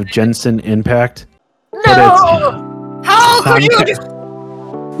makers of Genshin Impact. No! How could you?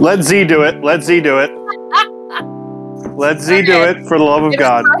 Let Z do it. Let Z do it. Let Z do it, for the love of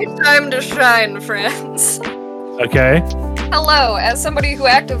God. It's my time to shine, friends. Okay. Hello, as somebody who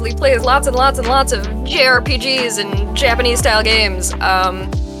actively plays lots and lots and lots of JRPGs and Japanese-style games,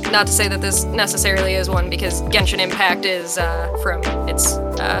 not to say that this necessarily is one, because Genshin Impact is from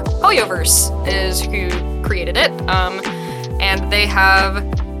Hoyoverse is who created it, and they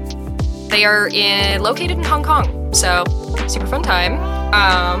are located in Hong Kong, so super fun time.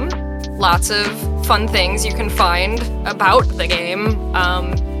 Lots of fun things you can find about the game,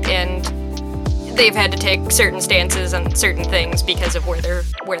 and they've had to take certain stances on certain things because of where they're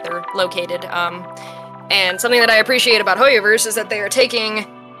located. And something that I appreciate about Hoyoverse is that they are taking,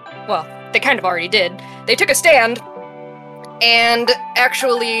 well, they kind of already did. They took a stand and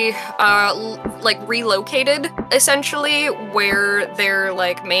actually relocated essentially where their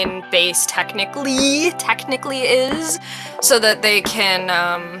main base technically is, so that they can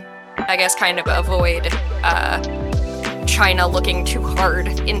I guess kind of avoid China looking too hard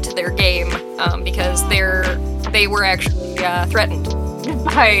into their game, because they were actually threatened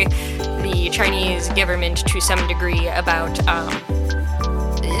by the Chinese government to some degree about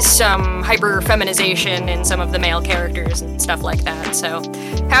some hyper-feminization in some of the male characters and stuff like that. So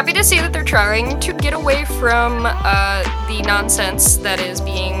happy to see that they're trying to get away from the nonsense that is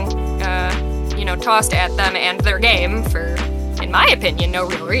being tossed at them and their game for, in my opinion, no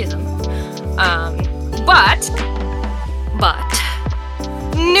real reason. But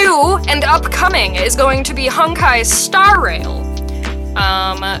new and upcoming is going to be Honkai Star Rail.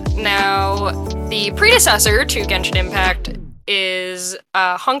 Now, the predecessor to Genshin Impact is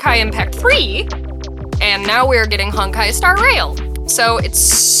Honkai Impact 3, and now we're getting Honkai Star Rail. So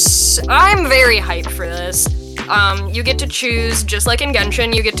I'm very hyped for this. You get to choose, just like in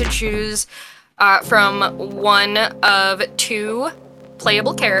Genshin, you get to choose from one of two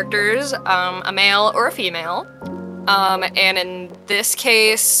playable characters, a male or a female. And in this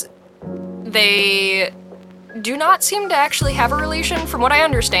case, they do not seem to actually have a relation. From what I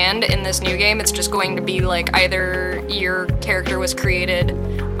understand, in this new game, it's just going to be either your character was created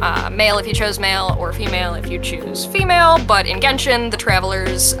male if you chose male, or female if you choose female. But in Genshin, the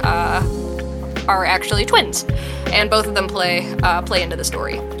travelers are actually twins, and both of them play into the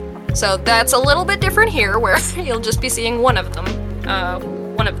story. So that's a little bit different here, where you'll just be seeing one of them,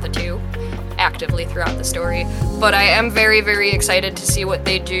 one of the two, actively throughout the story. But I am very, very excited to see what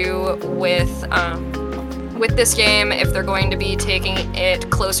they do with this game, if they're going to be taking it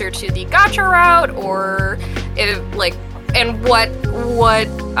closer to the gacha route, or if and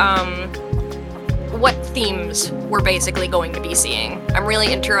what themes we're basically going to be seeing. I'm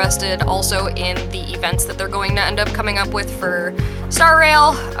really interested also in the events that they're going to end up coming up with for Star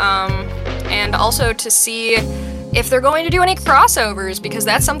Rail, and also to see if they're going to do any crossovers, because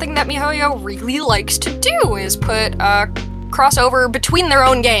that's something that MiHoYo really likes to do, is put a crossover between their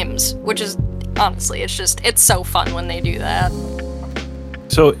own games, which is, honestly, it's so fun when they do that.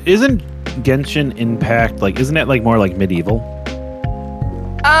 So isn't Genshin Impact like? Isn't it like more like medieval?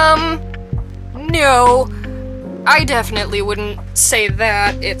 No. I definitely wouldn't say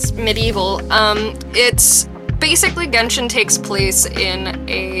that it's medieval. It's basically Genshin takes place in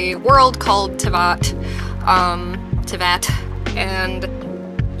a world called Teyvat. And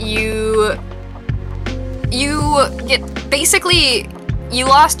you get basically you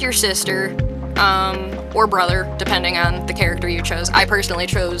lost your sister, or brother, depending on the character you chose. I personally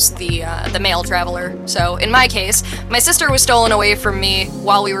chose the male traveler. So in my case, my sister was stolen away from me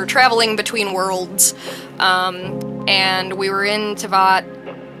while we were traveling between worlds, and we were in Teyvat,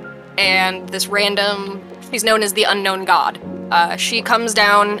 and this random, she's known as the Unknown God. She comes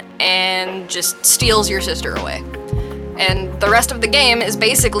down and just steals your sister away. And the rest of the game is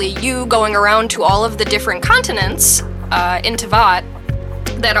basically you going around to all of the different continents in Teyvat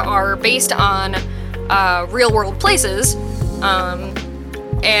that are based on real-world places,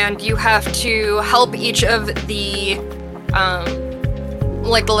 and you have to help each of the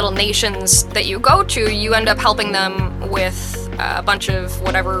like the little nations that you go to. You end up helping them with a bunch of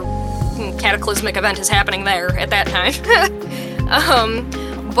whatever cataclysmic event is happening there at that time.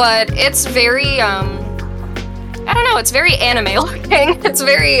 But it's very I don't know, it's very anime looking. It's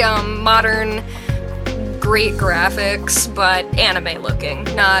very modern, great graphics, but anime looking.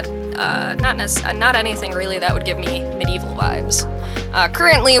 Not anything really that would give me medieval vibes.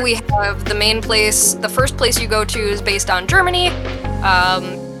 Currently, we have the first place you go to is based on Germany,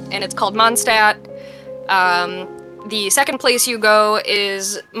 and it's called Mondstadt. The second place you go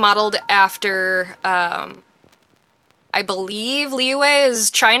is modeled after, I believe Liyue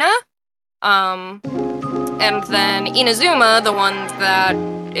is China. And then Inazuma, the one that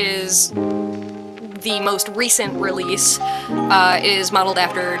is the most recent release, is modeled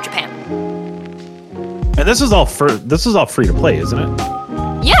after Japan. And this is all free to play, isn't it?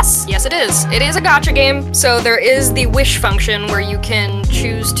 Yes, it is. It is a gacha game, so there is the wish function where you can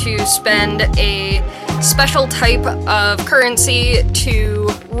choose to spend a special type of currency to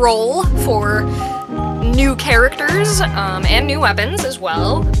roll for new characters and new weapons as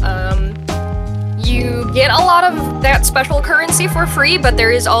well. You get a lot of that special currency for free, but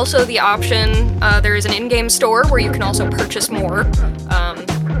there is also the option, there is an in-game store where you can also purchase more.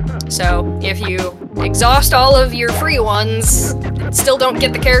 So if you exhaust all of your free ones, still don't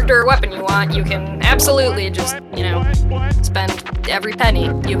get the character or weapon you want, you can absolutely just, spend every penny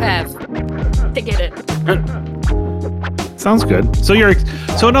you have to get it. Sounds good. So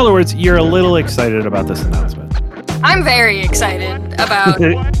in other words, you're a little excited about this announcement. I'm very excited about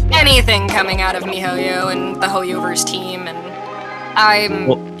anything coming out of MiHoYo and the HoYoverse team, and I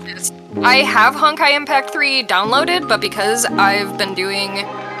have Honkai Impact 3 downloaded, but because I've been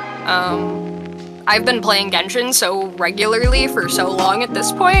playing Genshin so regularly for so long at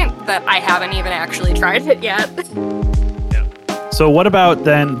this point that I haven't even actually tried it yet. So what about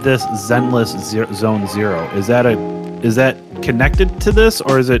then this Zenless Zone Zero? Is that connected to this,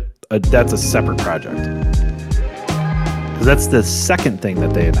 or is that's a separate project? Because that's the second thing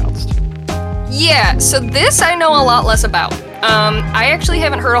that they announced. Yeah, so this I know a lot less about. I actually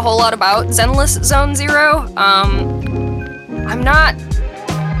haven't heard a whole lot about Zenless Zone Zero. I'm not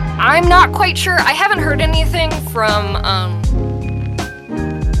quite sure. I haven't heard anything from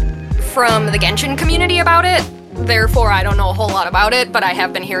the Genshin community about it. Therefore, I don't know a whole lot about it, but I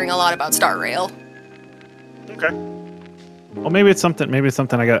have been hearing a lot about Star Rail. Okay. Well, maybe it's something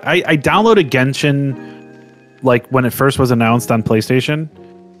I got. I downloaded Genshin like when it first was announced on PlayStation.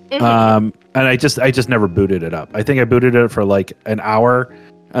 Mm-hmm. And I just never booted it up. I think I booted it for like an hour,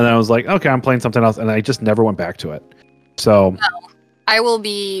 and then I was like, okay, I'm playing something else, and I just never went back to it. So I will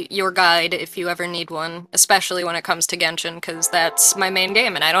be your guide if you ever need one, especially when it comes to Genshin, because that's my main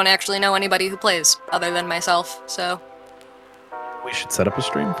game, and I don't actually know anybody who plays other than myself, so we should set up a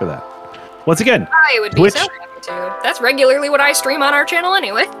stream for that. Once again, I would be so happy to. That's regularly what I stream on our channel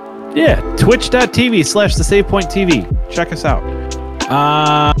anyway. Yeah, twitch.tv/thesavepointtv. Check us out.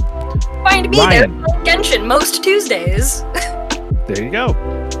 Find me there on Genshin most Tuesdays. There you go.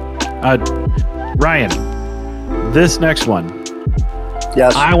 Ryan, this next one.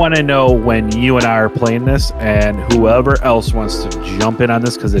 Yes. I want to know when you and I are playing this, and whoever else wants to jump in on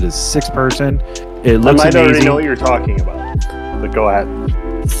this, because it is 6-person. It looks amazing. I might already know what you're talking about, but go ahead.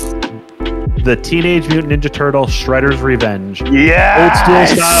 The Teenage Mutant Ninja Turtle Shredder's Revenge. Yes! Old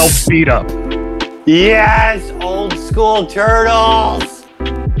school style beat up. Yes! Old school turtles!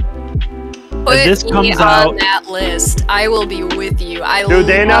 Put this comes me out on that list. I will be with you. Dude,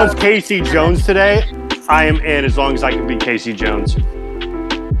 they announced Casey Jones today. I am in as long as I can be Casey Jones.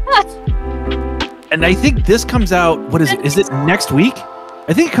 And I think this comes out, what is it? Is it next week?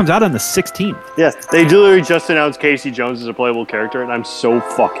 I think it comes out on the 16th. Yeah, they literally just announced Casey Jones as a playable character, and I'm so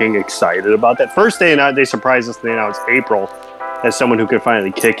fucking excited about that. First day they surprised us. They announced April as someone who could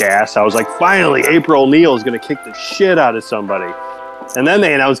finally kick ass. I was like, finally, April O'Neil is going to kick the shit out of somebody. And then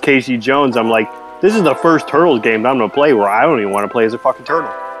they announced Casey Jones. I'm like, this is the first Turtles game that I'm going to play where I don't even want to play as a fucking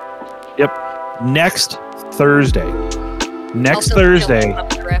turtle. Yep. Next Thursday. Also,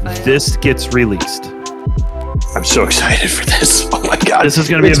 This gets released. I'm so excited for this. Oh my god. This is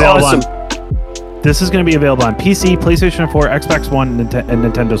going to be It's available awesome. This is going to be available on PC, PlayStation 4, Xbox One, and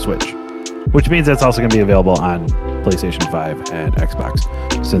Nintendo Switch. Which means that's also going to be available on PlayStation 5 and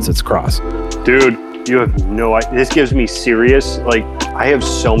Xbox since it's cross. Dude, you have no idea. This gives me serious, like, I have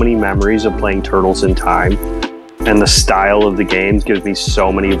so many memories of playing Turtles in Time, and the style of the games gives me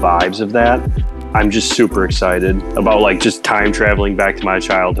so many vibes of that. I'm just super excited about, like, just time traveling back to my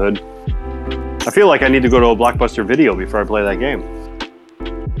childhood. I feel like I need to go to a Blockbuster Video before I play that game.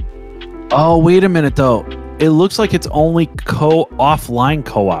 Oh, wait a minute, though. It looks like it's only offline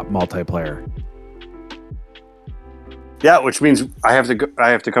co-op multiplayer. Yeah, which means I have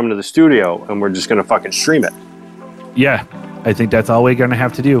to come to the studio, and we're just gonna fucking stream it. Yeah, I think that's all we're going to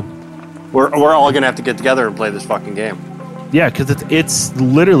have to do. We're all gonna have to get together and play this fucking game. Yeah, because it's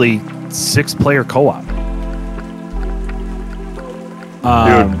literally 6-player co-op.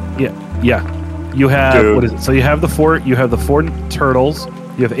 Yeah. You have what is it? So you have the four turtles.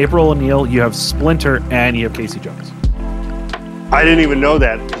 You have April O'Neil. You have Splinter, and you have Casey Jones. I didn't even know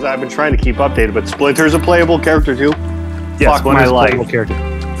that because I've been trying to keep updated. But Splinter's a playable character too. Yeah, Fuck my life. Character.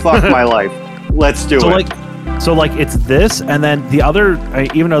 Fuck my life. Let's do it. So it's this, and then the other.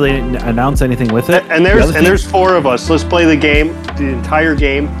 Even though they didn't announce anything with it, and there's 4 of us. Let's play the entire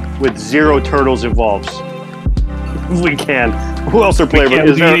game with 0 turtles involved. We can. Who else are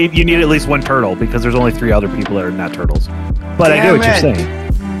playable? You need at least 1 turtle because there's only 3 other people that are not turtles. But I get what you're saying.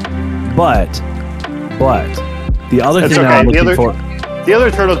 But the other thing that I'm looking for. The other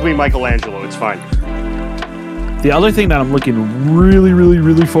turtles will be Michelangelo. It's fine. The other thing that I'm looking really, really,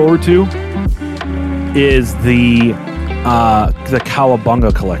 really forward to is the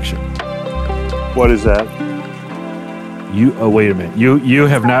Cowabunga collection. What is that? Wait a minute. You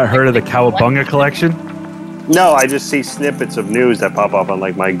have not heard of the Cowabunga collection? No, I just see snippets of news that pop up on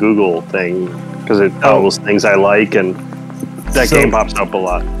like my Google thing because it all things I like, and that game pops up a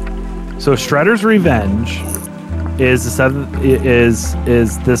lot. So Shredder's Revenge is the 7th,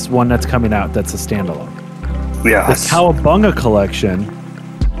 is this one that's coming out that's a standalone. Yeah. The Cowabunga collection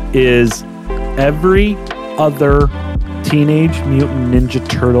is every other Teenage Mutant Ninja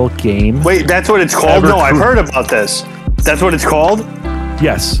Turtle game. Wait, that's what it's called? No, I've heard about this. That's what it's called?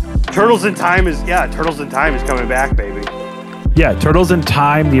 Yes. Turtles in Time is coming back, baby. Yeah, Turtles in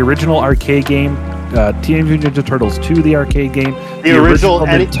Time, the original arcade game, Teenage Mutant Ninja Turtles 2, the arcade game, the original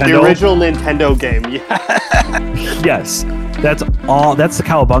Nintendo game. Yeah. Yes, that's all. That's the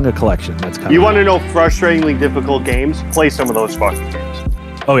Cowabunga collection. That's coming. You want to know frustratingly difficult games? Play some of those fucking games.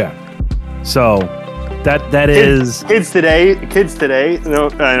 Oh yeah. So that is kids today.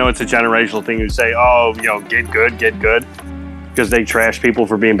 I know it's a generational thing. You say, "Oh, get good." Because they trash people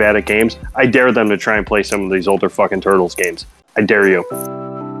for being bad at games. I dare them to try and play some of these older fucking Turtles games. I dare you.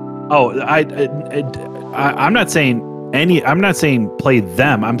 Oh, I'm not saying any. I'm not saying play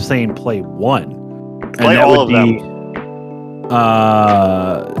them. I'm saying play one. Play all of them.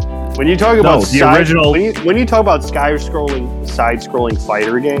 When you talk about the original, when you talk about side-scrolling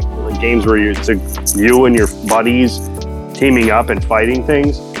fighter games, like games where you and your buddies teaming up and fighting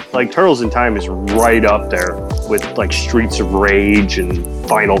things, like Turtles in Time is right up there with like Streets of Rage and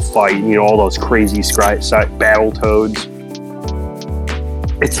Final Fight, all those crazy Battletoads.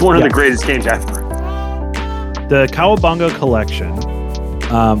 It's one of the greatest games ever. The Cowabunga collection,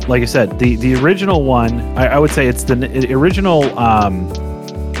 like I said, the original one, I would say it's the original.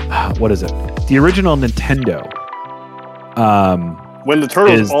 What is it? The original Nintendo. When the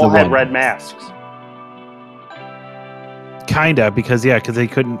Turtles all had red masks. Kinda, because they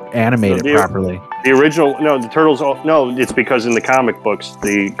couldn't animate it properly. The original, the Turtles. It's because in the comic books,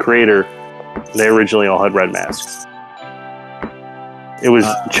 the creator, they originally all had red masks. It was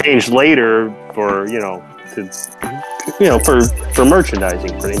changed later for for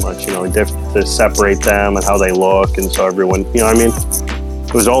merchandising, pretty much. To separate them and how they look, and so everyone,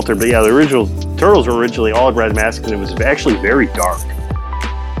 it was altered. But yeah, the original Turtles were originally all had red masks, and it was actually very dark.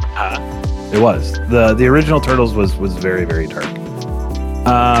 It was the original Turtles was very, very dark.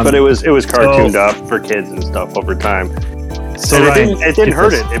 But it was cartooned up for kids and stuff over time. So it didn't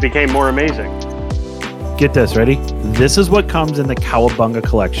hurt it. It became more amazing. Get this, ready? This is what comes in the Cowabunga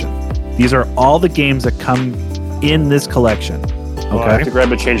collection. These are all the games that come in this collection. Well, I have to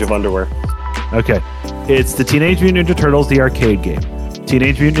grab a change of underwear. Okay. It's the Teenage Mutant Ninja Turtles, the arcade game.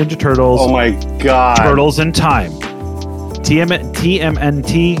 Teenage Mutant Ninja Turtles. Oh my god. Turtles in Time.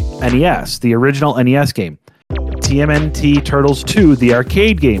 TMNT NES, the original NES game. TMNT Turtles 2, the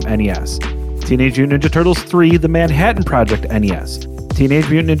arcade game NES. Teenage Mutant Ninja Turtles 3, the Manhattan Project NES. Teenage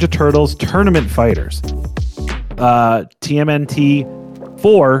Mutant Ninja Turtles Tournament Fighters. TMNT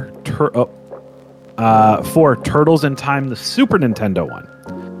 4, 4 Turtles in Time, the Super Nintendo one.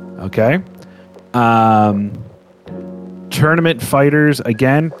 Okay. Tournament Fighters,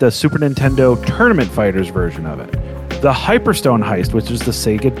 again, the Super Nintendo Tournament Fighters version of it. The Hyperstone Heist, which is the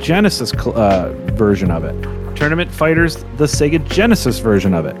Sega Genesis version of it. Tournament Fighters, the Sega Genesis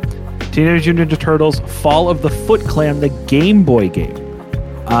version of it. Teenage Mutant Ninja Turtles Fall of the Foot Clan, the Game Boy game.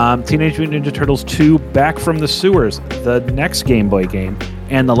 Teenage Mutant Ninja Turtles 2 Back from the Sewers, the next Game Boy game.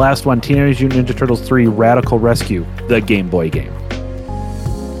 And the last one, Teenage Mutant Ninja Turtles 3 Radical Rescue, the Game Boy game.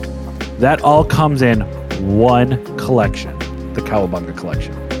 That all comes in one collection, the Cowabunga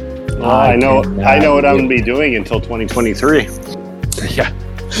collection. I know what I'm going to be doing until 2023. Yeah.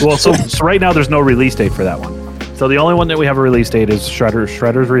 Well, so right now there's no release date for that one. So the only one that we have a release date is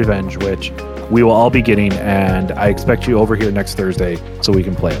Shredder's Revenge, which we will all be getting, and I expect you over here next Thursday so we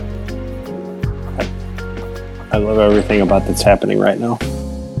can play it. I love everything about that's happening right now.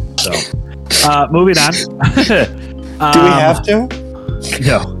 So, moving on. Do we have to?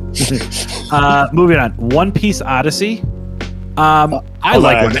 No. Moving on. One Piece Odyssey. I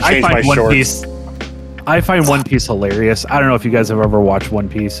find One Piece hilarious. I don't know if you guys have ever watched One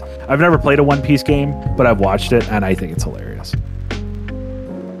Piece. I've never played a One Piece game, but I've watched it, and I think it's hilarious.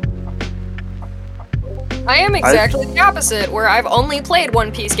 I am exactly the opposite, where I've only played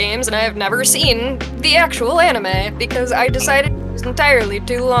One Piece games and I have never seen the actual anime because I decided it was entirely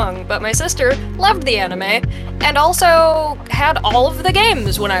too long. But my sister loved the anime and also had all of the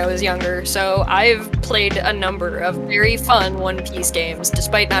games when I was younger, so I've played a number of very fun One Piece games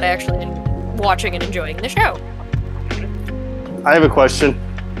despite not actually watching and enjoying the show. I have a question.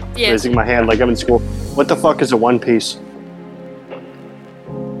 Yeah. Raising my hand like I'm in school. What the fuck is a One Piece?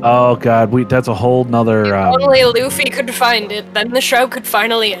 Oh god, that's a whole nother. If only Luffy could find it, then the show could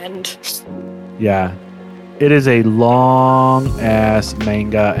finally end. Yeah, it is a long ass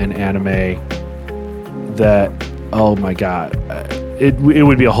manga and anime. That, oh my god, it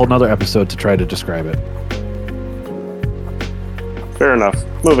would be a whole nother episode to try to describe it. Fair enough.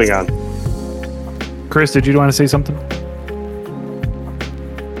 Moving on. Chris, did you want to say something?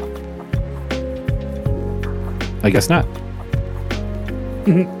 I guess not.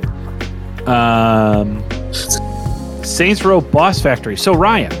 Saints Row Boss Factory. So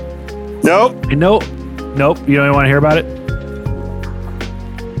Ryan. Nope. Nope. You don't want to hear about it?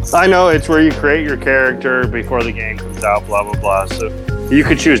 I know, it's where you create your character before the game comes out, blah, blah, blah. So you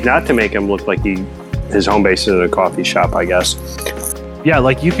could choose not to make him look like his home base is a coffee shop, I guess. Yeah,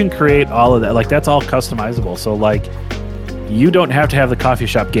 like you can create all of that. Like that's all customizable. So like you don't have to have the coffee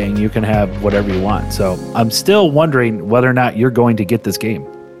shop gang. You can have whatever you want. So I'm still wondering whether or not you're going to get this game.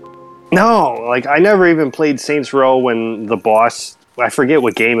 No, like I never even played Saints Row when the boss, I forget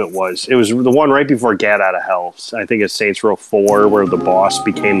what game it was. It was the one right before Get Out of Hell. I think it's Saints Row 4 where the boss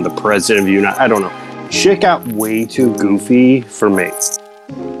became the president of United. I don't know. Shit got way too goofy for me.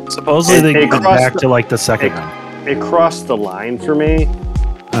 Supposedly they went back to like the second one. It crossed the line for me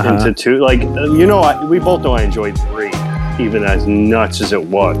into 2. Like, you know, we both know I enjoyed 3, even as nuts as it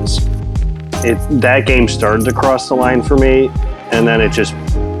was. That game started to cross the line for me, and then it just...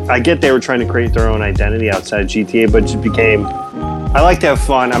 I get they were trying to create their own identity outside GTA, but it just became... I like to have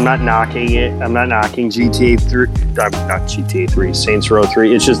fun. I'm not knocking it. I'm not knocking GTA 3. Not GTA 3, Saints Row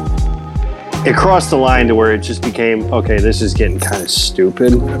 3. It's just... It crossed the line to where it just became, okay, this is getting kind of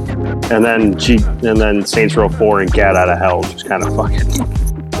stupid. And then Saints Row 4 and Get Out of Hell just kind of fucking...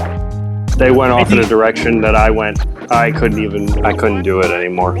 They went off in a direction that I couldn't do it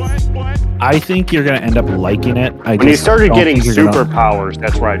anymore. I think you're going to end up liking it. When you started getting superpowers,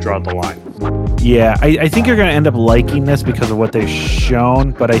 that's where I draw the line. Yeah, I think you're going to end up liking this because of what they've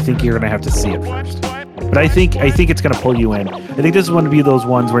shown, but I think you're going to have to see it first. But I think it's going to pull you in. I think this is going to be those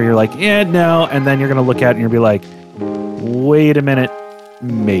ones where you're like, no, and then you're going to look at it and you'll be like, wait a minute,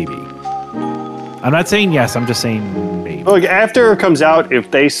 maybe. I'm not saying yes, I'm just saying maybe. Look, after it comes out,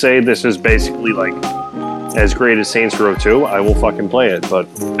 if they say this is basically like as great as Saints Row 2, I will fucking play it, but...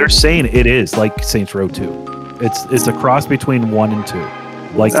 They're saying it is like Saints Row 2. It's a cross between 1 and 2.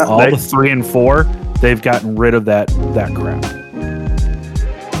 Like the 3 and 4, they've gotten rid of that crap.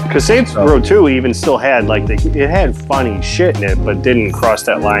 Because Saints Row 2 even still had, like, it had funny shit in it, but didn't cross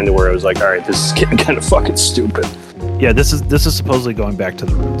that line to where it was like, all right, this is getting kind of fucking stupid. Yeah, this is supposedly going back to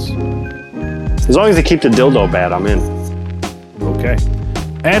the roots. As long as they keep the dildo bad, I'm in. Okay.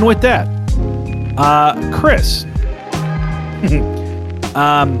 And with that, Chris.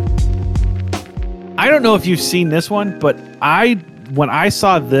 I don't know if you've seen this one, but when I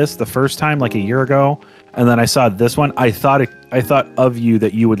saw this the first time, like a year ago, and then I saw this one, I thought of you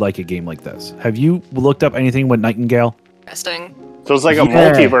that you would like a game like this. Have you looked up anything with Nightingale? Interesting. So it's like a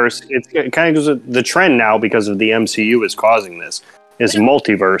multiverse. It kind of goes with the trend now because of the MCU is causing this. Is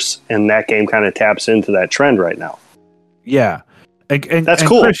multiverse, and that game kind of taps into that trend right now. Yeah, and that's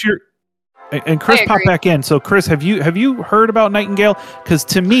cool. Chris, Chris popped back in. So, Chris, have you heard about Nightingale? Because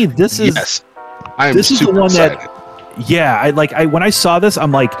to me, this is I am this is the one excited. that. Yeah, I when I saw this,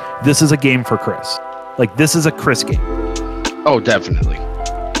 I'm like, this is a game for Chris. Like, this is a Chris game. Oh, definitely.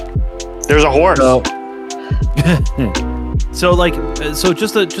 There's a horse. So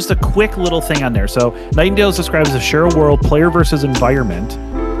just a quick little thing on there. So Nightingale is described as a share a world player versus environment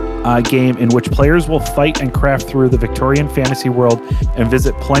game in which players will fight and craft through the Victorian fantasy world and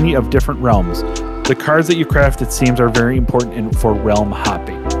visit plenty of different realms. The cards that you craft, it seems, are very important for realm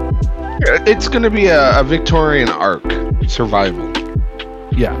hopping. It's going to be a Victorian arc survival.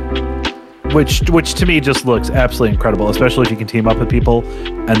 Yeah. Which to me just looks absolutely incredible, especially if you can team up with people.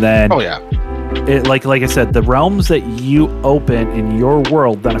 And then, oh yeah, like I said, the realms that you open in your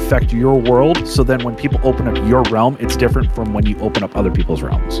world then affect your world. So then, when people open up your realm, it's different from when you open up other people's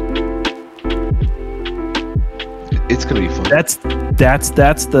realms. It's gonna be fun. That's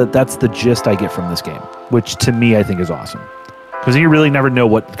the gist I get from this game, which to me I think is awesome, because you really never know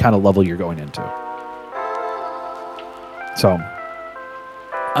what kind of level you're going into. So,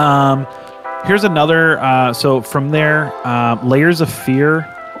 here's another. So from there, Layers of Fear.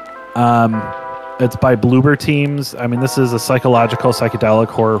 It's by Bloober Teams. I mean, this is a psychological psychedelic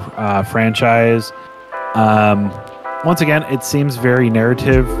horror franchise. Once again, it seems very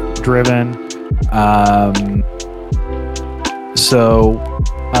narrative driven. So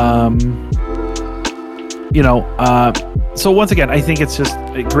once again, I think it's just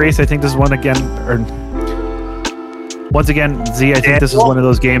Grace. I think this is one again, or once again, Z. I think this is one of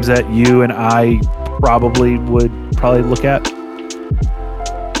those games that you and I would probably look at.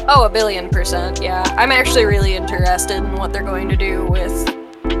 Oh, 1,000,000,000%. Yeah, I'm actually really interested in what they're going to do with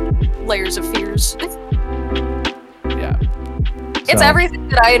Layers of Fears. Yeah, it's everything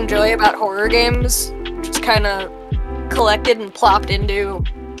that I enjoy about horror games, just kind of collected and plopped into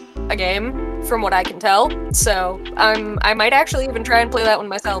a game, from what I can tell. So I might actually even try and play that one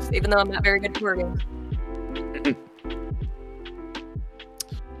myself, even though I'm not very good at horror games.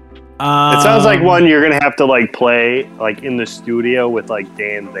 It sounds like one you're gonna have to like play like in the studio with like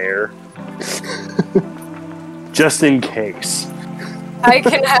Dan there, just in case. I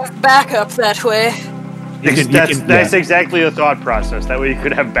can have backup that way. That's exactly the thought process. That way you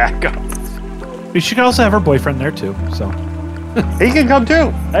could have backup. She could also have her boyfriend there too. So he can come too.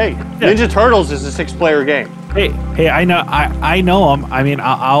 Hey, yeah. Ninja Turtles is a 6-player game. Hey, I know him. I mean,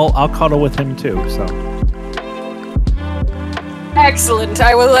 I'll cuddle with him too. So. Excellent.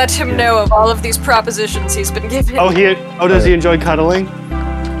 I will let him know of all of these propositions he's been given. Does he enjoy cuddling?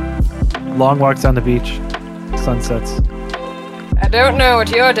 Long walks on the beach, sunsets. I don't know what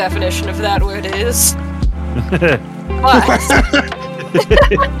your definition of that word is. What?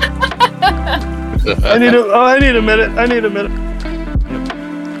 I need a minute. While you need a minute.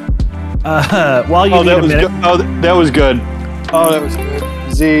 That was good. Oh, that was good.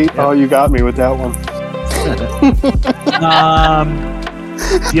 Z, you got me with that one.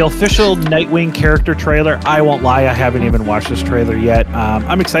 The official Nightwing character trailer. I won't lie, I haven't even watched this trailer yet.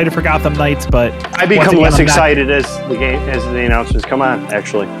 I'm excited for Gotham Knights, but I become less excited as the announcements come on.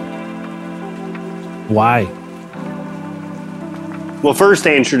 Actually, why? Well, first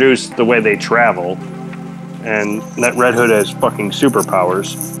they introduced the way they travel, and that Red Hood has fucking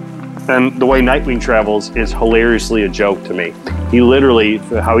superpowers. And the way Nightwing travels is hilariously a joke to me. He literally,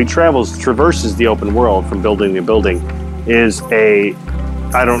 how he traverses the open world from building to building, is I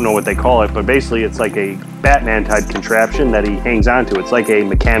don't know what they call it, but basically it's like a Batman type contraption that he hangs onto. It's like a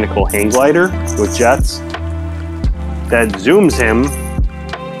mechanical hang glider with jets that zooms him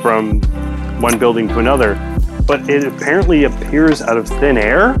from one building to another, but it apparently appears out of thin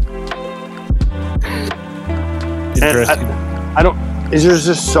air. Interesting. There's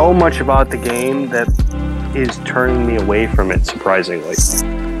just so much about the game that is turning me away from it, surprisingly.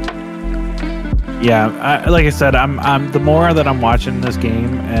 Yeah, like I said, I'm the more that I'm watching this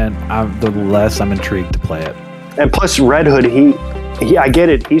game, and the less I'm intrigued to play it. And plus, Red Hood, he I get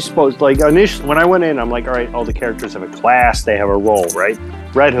it. He's supposed, like, initially when I went in, I'm like, all right, all the characters have a class, they have a role, right?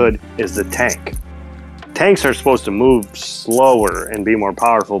 Red Hood is the tank tanks are supposed to move slower and be more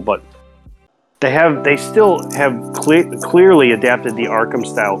powerful, but they still have clearly adapted the Arkham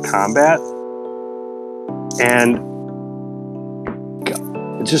style combat, and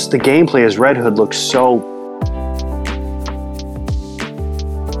just the gameplay as Red Hood looks so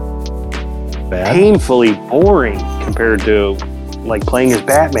Bad. painfully boring compared to like playing as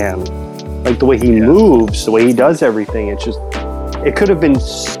Batman. Like the way he moves, the way he does everything, it could have been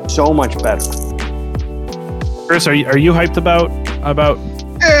so much better. Chris, are you hyped about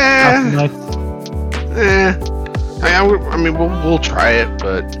Gotham Knights? I mean, we'll try it,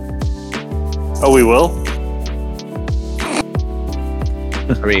 but Oh, we will?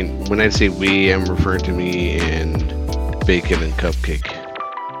 I mean, when I say we, I'm referring to me and Bacon and Cupcake.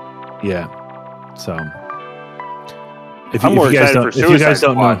 Yeah. So, I'm more excited for Suicide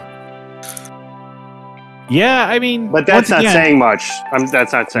Squad. know, yeah, I mean, But that's once not again- saying much.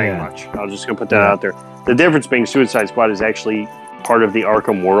 That's not saying Yeah. much. I'll just go put that out there. The difference being Suicide Squad is actually part of the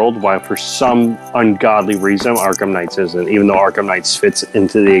Arkham world, while for some ungodly reason Arkham Knights isn't, even though Arkham Knights fits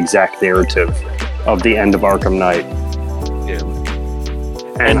into the exact narrative of the end of Arkham Knight. Yeah.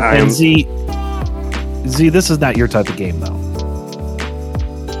 And Z, this is not your type of game, though.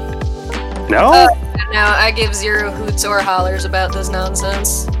 No? Now I give zero hoots or hollers about this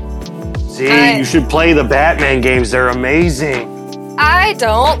nonsense. See, you should play the Batman games. They're amazing. I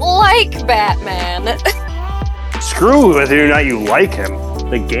don't like Batman. Screw whether or not you like him.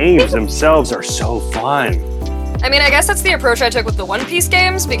 The games themselves are so fun. I mean, I guess that's the approach I took with the One Piece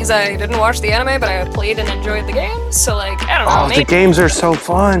games because I didn't watch the anime, but I played and enjoyed the games. So, like, I don't know. Oh, maybe, the games are so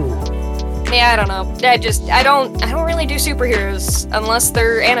fun. yeah, I don't know. I don't really do superheroes unless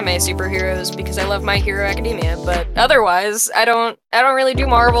they're anime superheroes because I love My Hero Academia. But otherwise, I don't really do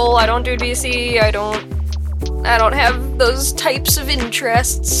Marvel. I don't do DC. I don't have those types of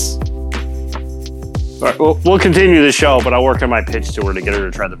interests. All right, we'll continue the show, but I'll work on my pitch to her to get her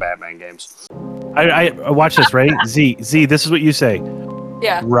to try the Batman games. I watch this, right? Z, this is what you say.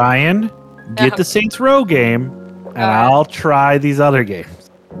 Yeah. Ryan, get the Saints Row game, and I'll try these other games.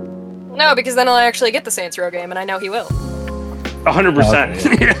 No, because then I'll actually get the Saints Row game, and I know he will.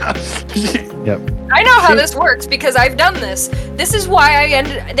 100%. Yep. I know how this works because I've done this. This is why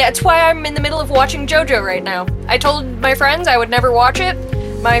that's why I'm in the middle of watching JoJo right now. I told my friends I would never watch it.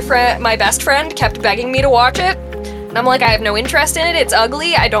 My best friend kept begging me to watch it. And I'm like, I have no interest in it. It's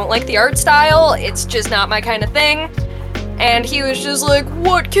ugly. I don't like the art style. It's just not my kind of thing. And he was just like,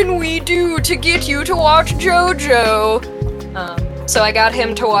 what can we do to get you to watch JoJo? So I got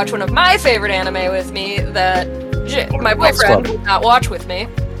him to watch one of my favorite anime with me that my boyfriend would not watch with me.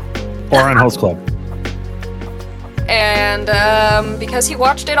 Or on Host Club. And because he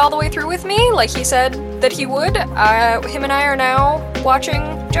watched it all the way through with me, like he said that he would, him and I are now watching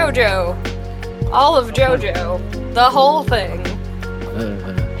JoJo. All of JoJo. The whole thing.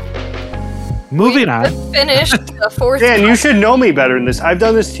 Moving on. Finished the fourth. Dan, you should know me better than this. I've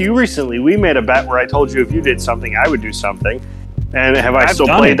done this to you recently. We made a bet where I told you if you did something, I would do something. And have I still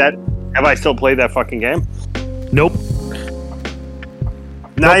played that? Have I still played that fucking game? Nope.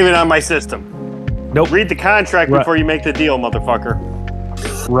 Not even on my system. Nope. Read the contract before you make the deal, motherfucker.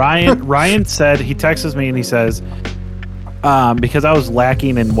 Ryan said, he texts me and he says, because I was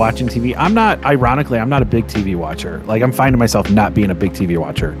lacking in watching TV, I'm not a big TV watcher. Like, I'm finding myself not being a big TV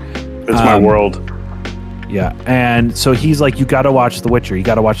watcher. That's my world. Yeah. And so he's like, you got to watch The Witcher. You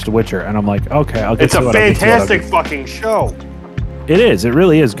got to watch The Witcher. And I'm like, okay, I'll get It's to a it. fantastic fucking show. It is. It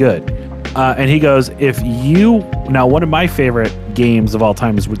really is good. And he goes, now one of my favorite games of all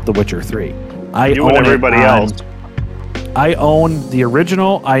time is The Witcher 3. You and everybody else. I own the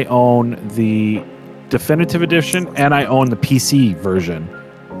original, I own the definitive edition, and I own the PC version.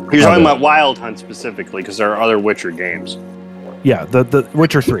 You're talking about Wild Hunt specifically, because there are other Witcher games. Yeah, the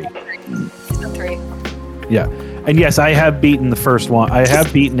Witcher 3. The 3. Yeah. And yes, I have beaten the first one. I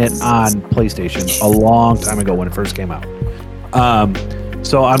have beaten it on PlayStation a long time ago when it first came out.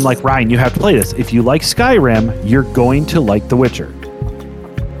 So I'm like, Ryan, you have to play this. If you like Skyrim, you're going to like The Witcher.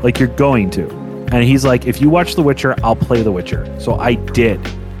 Like, you're going to. And he's like, if you watch The Witcher, I'll play The Witcher. So I did.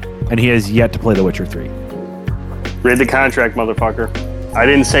 And he has yet to play The Witcher 3. Read the contract, motherfucker. I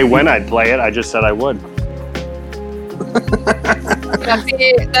didn't say when I'd play it. I just said I would.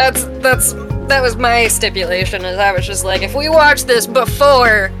 That was my stipulation. Is I was just like, if we watch this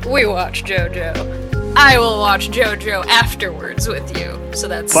before we watch JoJo, I will watch JoJo afterwards with you. So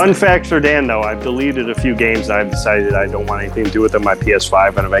that's fun fact for Dan, though. I've deleted a few games that I've decided I don't want anything to do with on my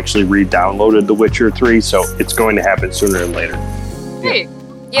PS5, and I've actually re-downloaded The Witcher 3, so it's going to happen sooner than later. Hey,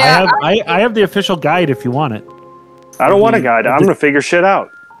 yeah, I have the official guide if you want it. I don't want a guide. I'm going to figure shit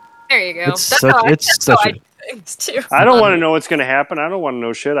out. There you go. It's That's such- how it's that's how such I a- do things too. I don't want to know what's going to happen. I don't want to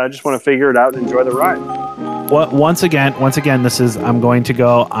know shit. I just want to figure it out and enjoy the ride. Once again, I'm going to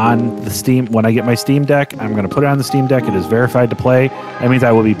go on the Steam. When I get my Steam Deck, I'm going to put it on the Steam Deck. It is verified to play. That means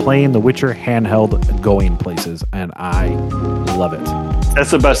I will be playing The Witcher handheld going places, and I love it.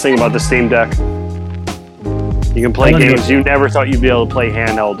 That's the best thing about the Steam Deck. You can play games you never thought you'd be able to play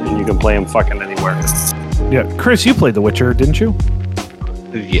handheld, and you can play them fucking anywhere. Yeah, Chris, you played The Witcher, didn't you?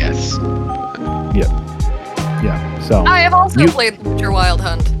 Yes. Yeah. So I have also played The Witcher Wild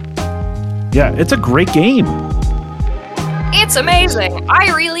Hunt. yeah, it's a great game. It's amazing.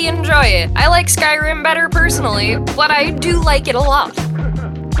 I really enjoy it. I like Skyrim better personally, but I do like it a lot.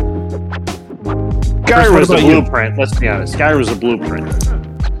 Skyrim was a about you? blueprint. Let's be honest. Skyrim was a blueprint.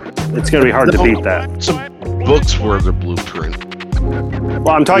 It's going to be hard to beat that. Some books were the blueprint. Well,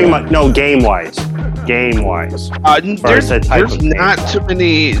 I'm talking about game-wise. Game-wise. There's that type of game. not too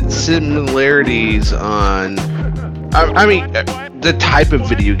many similarities on. I mean, the type of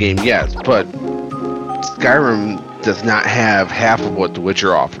video game, yes, but Skyrim does not have half of what The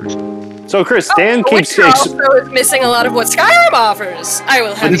Witcher offers. So, Chris, Dan The keeps... Witcher also is missing a lot of what Skyrim offers. I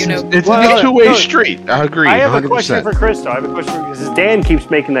will have you know. It's Well, a two-way no, street. I agree. I have 100%. a question for Chris, though. I have a question for because Dan keeps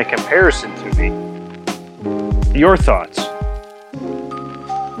making that comparison to me. Your thoughts?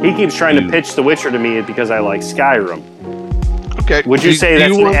 He keeps trying to pitch The Witcher to me because I like Skyrim. Okay. Would you say do that's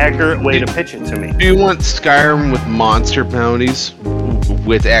you an want- accurate way to pitch it to me? Do you want Skyrim with monster bounties,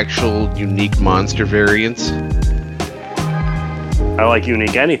 with actual unique monster variants? I like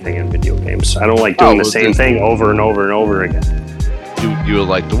unique anything in video games. I don't like doing the same thing over and over and over again. You would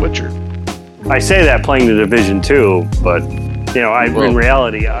like The Witcher. I say that playing the Division 2, but in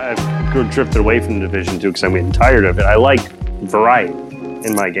reality, I've drifted away from the Division 2 because I'm getting tired of it. I like variety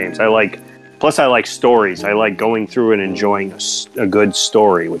in my games. Plus I like stories. I like going through and enjoying a good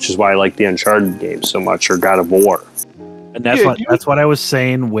story, which is why I like the Uncharted games so much, or God of War. And that's what I was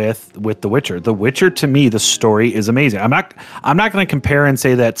saying with The Witcher. The Witcher, to me, the story is amazing. I'm not going to compare and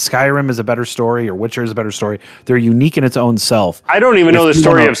say that Skyrim is a better story or Witcher is a better story. They're unique in its own self. I don't even know the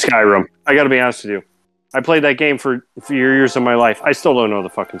story of Skyrim. I got to be honest with you. I played that game for years of my life. I still don't know the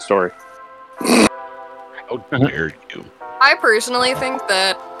fucking story. How dare you? I personally think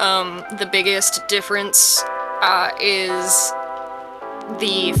that the biggest difference is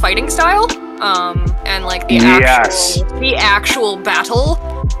the fighting style, and like the actual battle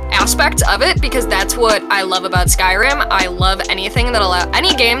aspect of it, because that's what I love about Skyrim. I love any game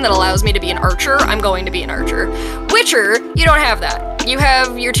that allows me to be an archer. I'm going to be an archer. Witcher, you don't have that. You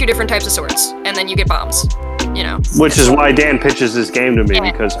have your two different types of swords, and then you get bombs. Which is why Dan pitches this game to me,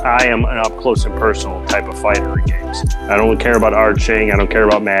 because I am an up close and personal type of fighter in games. I don't care about arching. I don't care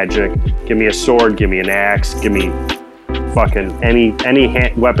about magic. Give me a sword. Give me an axe. Give me fucking any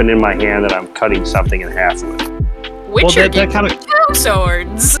weapon in my hand that I'm cutting something in half with. Witcher that gives kinda- you two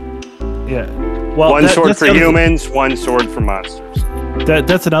swords. Yeah. Well, One sword that's for the other thing. humans, one sword for monsters.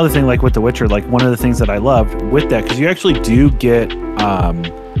 That's another thing, like with The Witcher, like one of the things that I love with that, because you actually do get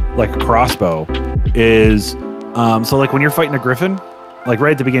like a crossbow is so like when you're fighting a griffin, like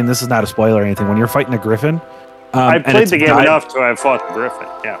right at the beginning, this is not a spoiler or anything, when you're fighting a griffin, I've and played it's the game enough to have fought the Griffin.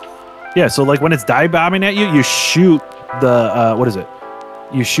 yeah, so like when it's dive bombing at you, you shoot the what is it,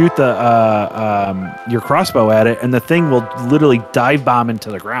 you shoot the your crossbow at it, and the thing will literally dive bomb into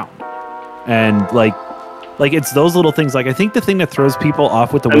the ground. And like it's those little things. Like I think the thing that throws people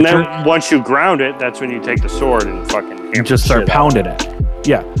off with The And Witcher, then once you ground it, that's when you take the sword and fucking hammer you just start shit out. pounding it.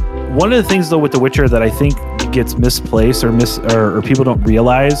 Yeah. One of the things though with The Witcher that I think gets misplaced or people don't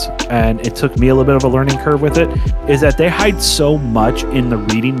realize, and it took me a little bit of a learning curve with it, is that they hide so much in the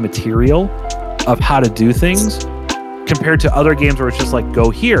reading material of how to do things compared to other games where it's just like go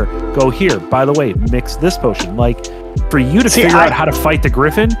here. By the way, mix this potion. Like for you to figure out how to fight the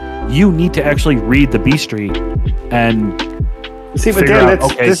Griffin, you need to actually read the bestiary and See, but figure Dan,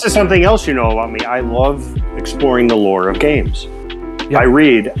 out, this is something else you know about me. I love exploring the lore of games. Yeah. I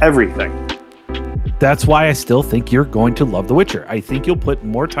read everything. That's why I still think you're going to love The Witcher. I think you'll put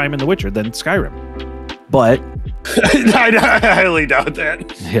more time in The Witcher than Skyrim. But I highly doubt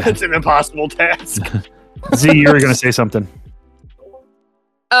that. Yeah. It's an impossible task. Z, you were going to say something.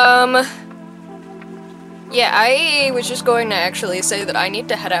 Yeah, I was just going to actually say that I need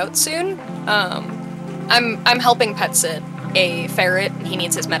to head out soon. I'm helping pet sit a ferret. He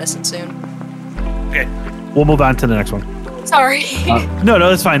needs his medicine soon. Okay. We'll move on to the next one. Sorry. No,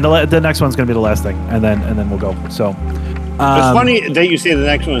 that's fine. The next one's going to be the last thing, and then we'll go. So, It's funny that you say the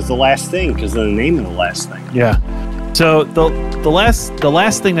next one is the last thing because of the name of the last thing. Yeah. So the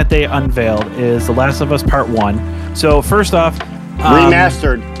last thing that they unveiled is The Last of Us Part 1. So first off,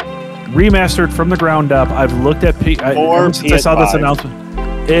 Remastered. remastered from the ground up. I've looked at ever since I saw this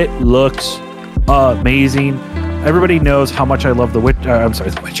announcement. It looks amazing. Everybody knows how much I love The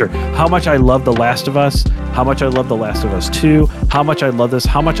Witcher. How much I love The Last of Us. How much I love The Last of Us 2. How much I love this.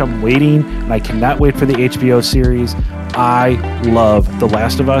 How much I'm waiting, and I cannot wait for the HBO series. I love The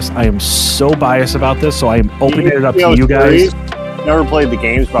Last of Us. I am so biased about this, so I am opening it up to you guys. Never played the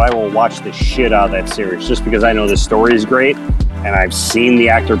games, but I will watch the shit out of that series just because I know the story is great, and I've seen the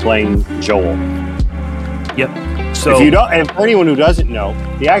actor playing Joel. Yep. So and for anyone who doesn't know,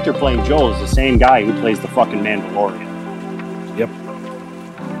 the actor playing Joel is the same guy who plays the fucking Mandalorian.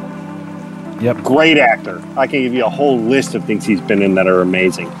 Yep. Great actor. I can give you a whole list of things he's been in that are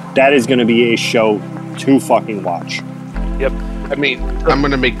amazing. That is going to be a show to fucking watch. Yep. I mean, I'm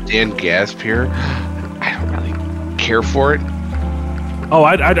going to make Dan gasp here. I don't really care for it. Oh,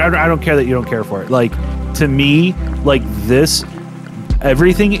 I don't care that you don't care for it. Like, to me, like this,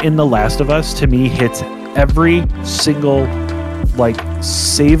 everything in The Last of Us, to me, hits every single, like,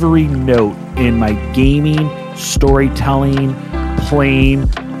 savory note in my gaming, storytelling, playing,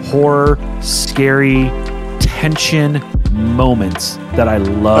 horror, scary, tension moments that I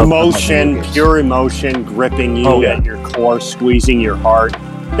love. Emotion, pure emotion, gripping you at your core, squeezing your heart.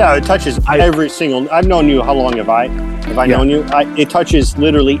 Yeah, it touches every single. I've known you. How long have I known you? It touches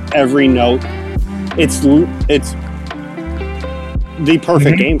literally every note. It's the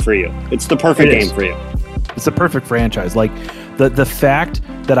perfect game for you. It's the perfect game for you. It's the perfect franchise. Like the fact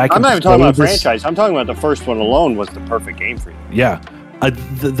that I can. I'm not even talking about franchise. I'm talking about the first one alone was the perfect game for you. Yeah.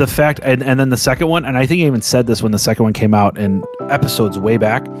 The fact, and then the second one, and I think I even said this when the second one came out in episodes way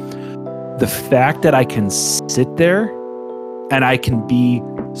back, the fact that I can sit there and I can be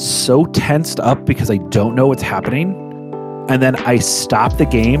so tensed up because I don't know what's happening, and then I stop the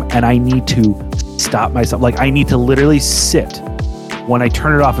game and I need to stop myself. Like, I need to literally sit when I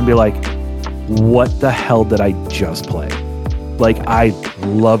turn it off and be like, what the hell did I just play? Like, I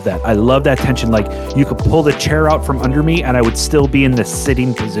love that. I love that tension. Like, you could pull the chair out from under me and I would still be in the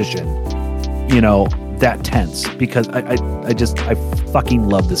sitting position, that tense, because I fucking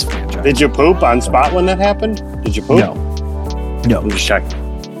love this franchise. Did you poop on spot when that happened? Did you poop? No. I'm just checking.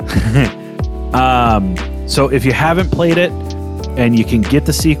 So if you haven't played it and you can get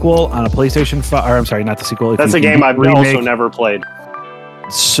the sequel on a PlayStation 5, or I'm sorry, not the sequel. That's a game I've also never played.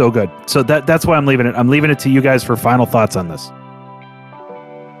 So good. So that's why I'm leaving it. I'm leaving it to you guys for final thoughts on this.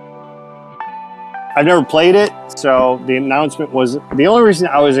 I've never played it, so the announcement was... The only reason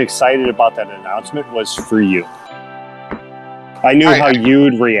I was excited about that announcement was for you. I knew how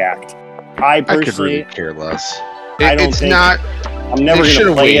you'd react. I personally... I could really care less. I'm never going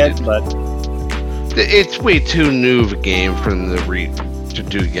to play it, but... It's way too new of a game for them to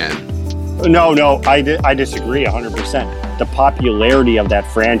do again. No, I disagree 100%. The popularity of that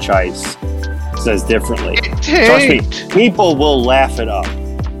franchise says differently. Trust me, people will laugh it up.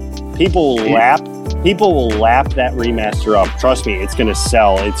 People will lap that remaster up. Trust me, it's gonna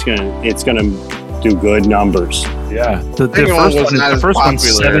sell. It's gonna do good numbers. Yeah, the first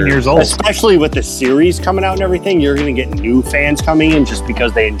one's 7 years old. Especially with the series coming out and everything, you're gonna get new fans coming in just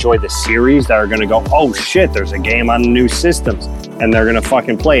because they enjoy the series that are gonna go, oh shit, there's a game on the new systems, and they're gonna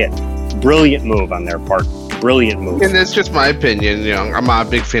fucking play it. Brilliant move on their part. Brilliant move. And that's just my opinion. I'm not a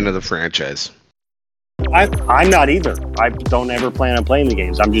big fan of the franchise. I'm not either. I don't ever plan on playing the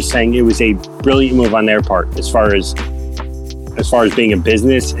games. I'm just saying it was a brilliant move on their part as far as being a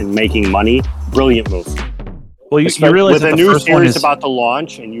business and making money. Brilliant move. Well, you realize with a new series about to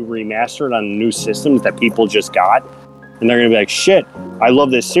launch and you remaster it on new systems that people just got, and they're gonna be like, "Shit, I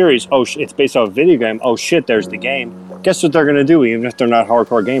love this series. Oh, it's based off a video game. Oh shit, there's the game." Guess what they're gonna do? Even if they're not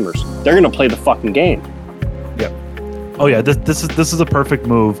hardcore gamers, they're gonna play the fucking game. Yep. Oh yeah, this is a perfect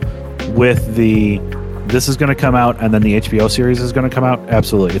move with the. This is going to come out, and then the HBO series is going to come out.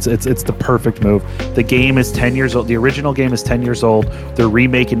 Absolutely, it's the perfect move. The game is 10 years old. The original game is 10 years old. They're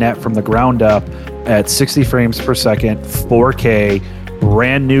remaking that from the ground up at 60 frames per second, 4K,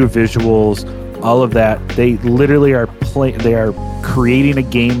 brand new visuals, all of that. They literally are creating a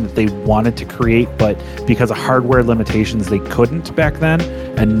game that they wanted to create, but because of hardware limitations, they couldn't back then.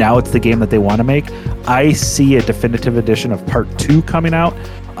 And now it's the game that they want to make. I see a definitive edition of Part 2 coming out.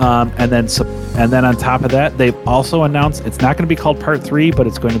 And then on top of that, they've also announced it's not going to be called Part 3, but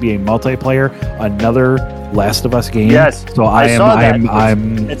it's going to be a multiplayer, another Last of Us game. Yes, so it's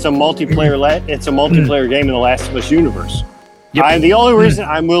a multiplayer. It's a multiplayer game in the Last of Us universe. Yep. The only reason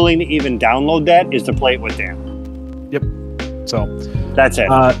I'm willing to even download that is to play it with Dan. Yep. So that's it.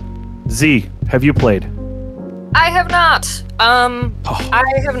 Z, have you played? I have not.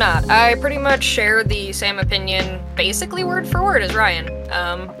 I have not. I pretty much share the same opinion, basically word for word, as Ryan.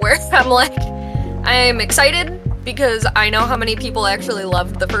 Where I'm like, I'm excited because I know how many people actually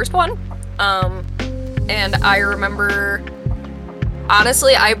loved the first one. And I remember,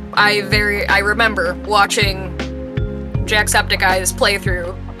 honestly, I remember watching Jacksepticeye's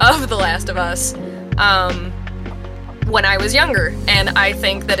playthrough of The Last of Us, when I was younger, and I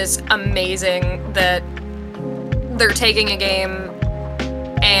think that it's amazing that they're taking a game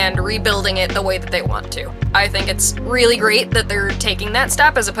and rebuilding it the way that they want to. I think it's really great that they're taking that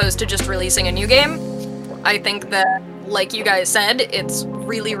step as opposed to just releasing a new game. I think that, like you guys said, it's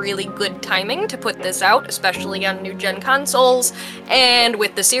really, really good timing to put this out, especially on new-gen consoles, and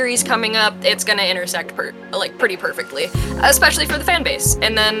with the series coming up, it's gonna intersect pretty perfectly, especially for the fan base.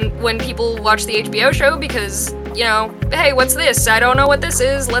 And then when people watch the HBO show, because, you know, hey, what's this? I don't know what this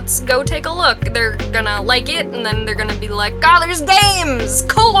is, let's go take a look. They're gonna like it, and then they're gonna be like, oh, there's games!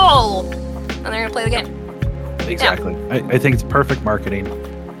 Cool! And they're gonna play the game. Exactly. Yeah. I think it's perfect marketing.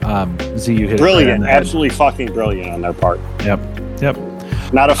 Z, you hit brilliant, it absolutely fucking brilliant on their part. Yep.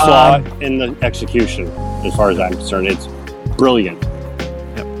 Not a flaw in the execution, as far as I'm concerned. It's brilliant.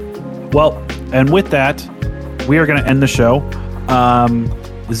 Yep. Well, and with that, we are going to end the show.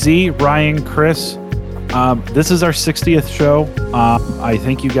 Z, Ryan, Chris, this is our 60th show. I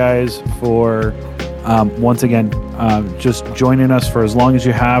thank you guys for once again just joining us for as long as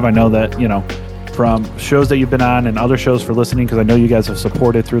you have. I know that, you know, from shows that you've been on and other shows for listening, because I know you guys have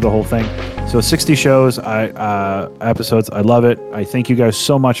supported through the whole thing. So 60 shows, episodes. I love it. I thank you guys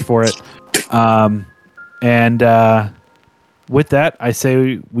so much for it. And with that, I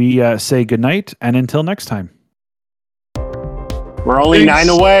say we say goodnight, and until next time. We're only 9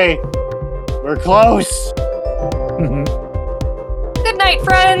 away. We're close. Good night,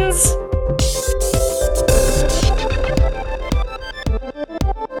 friends.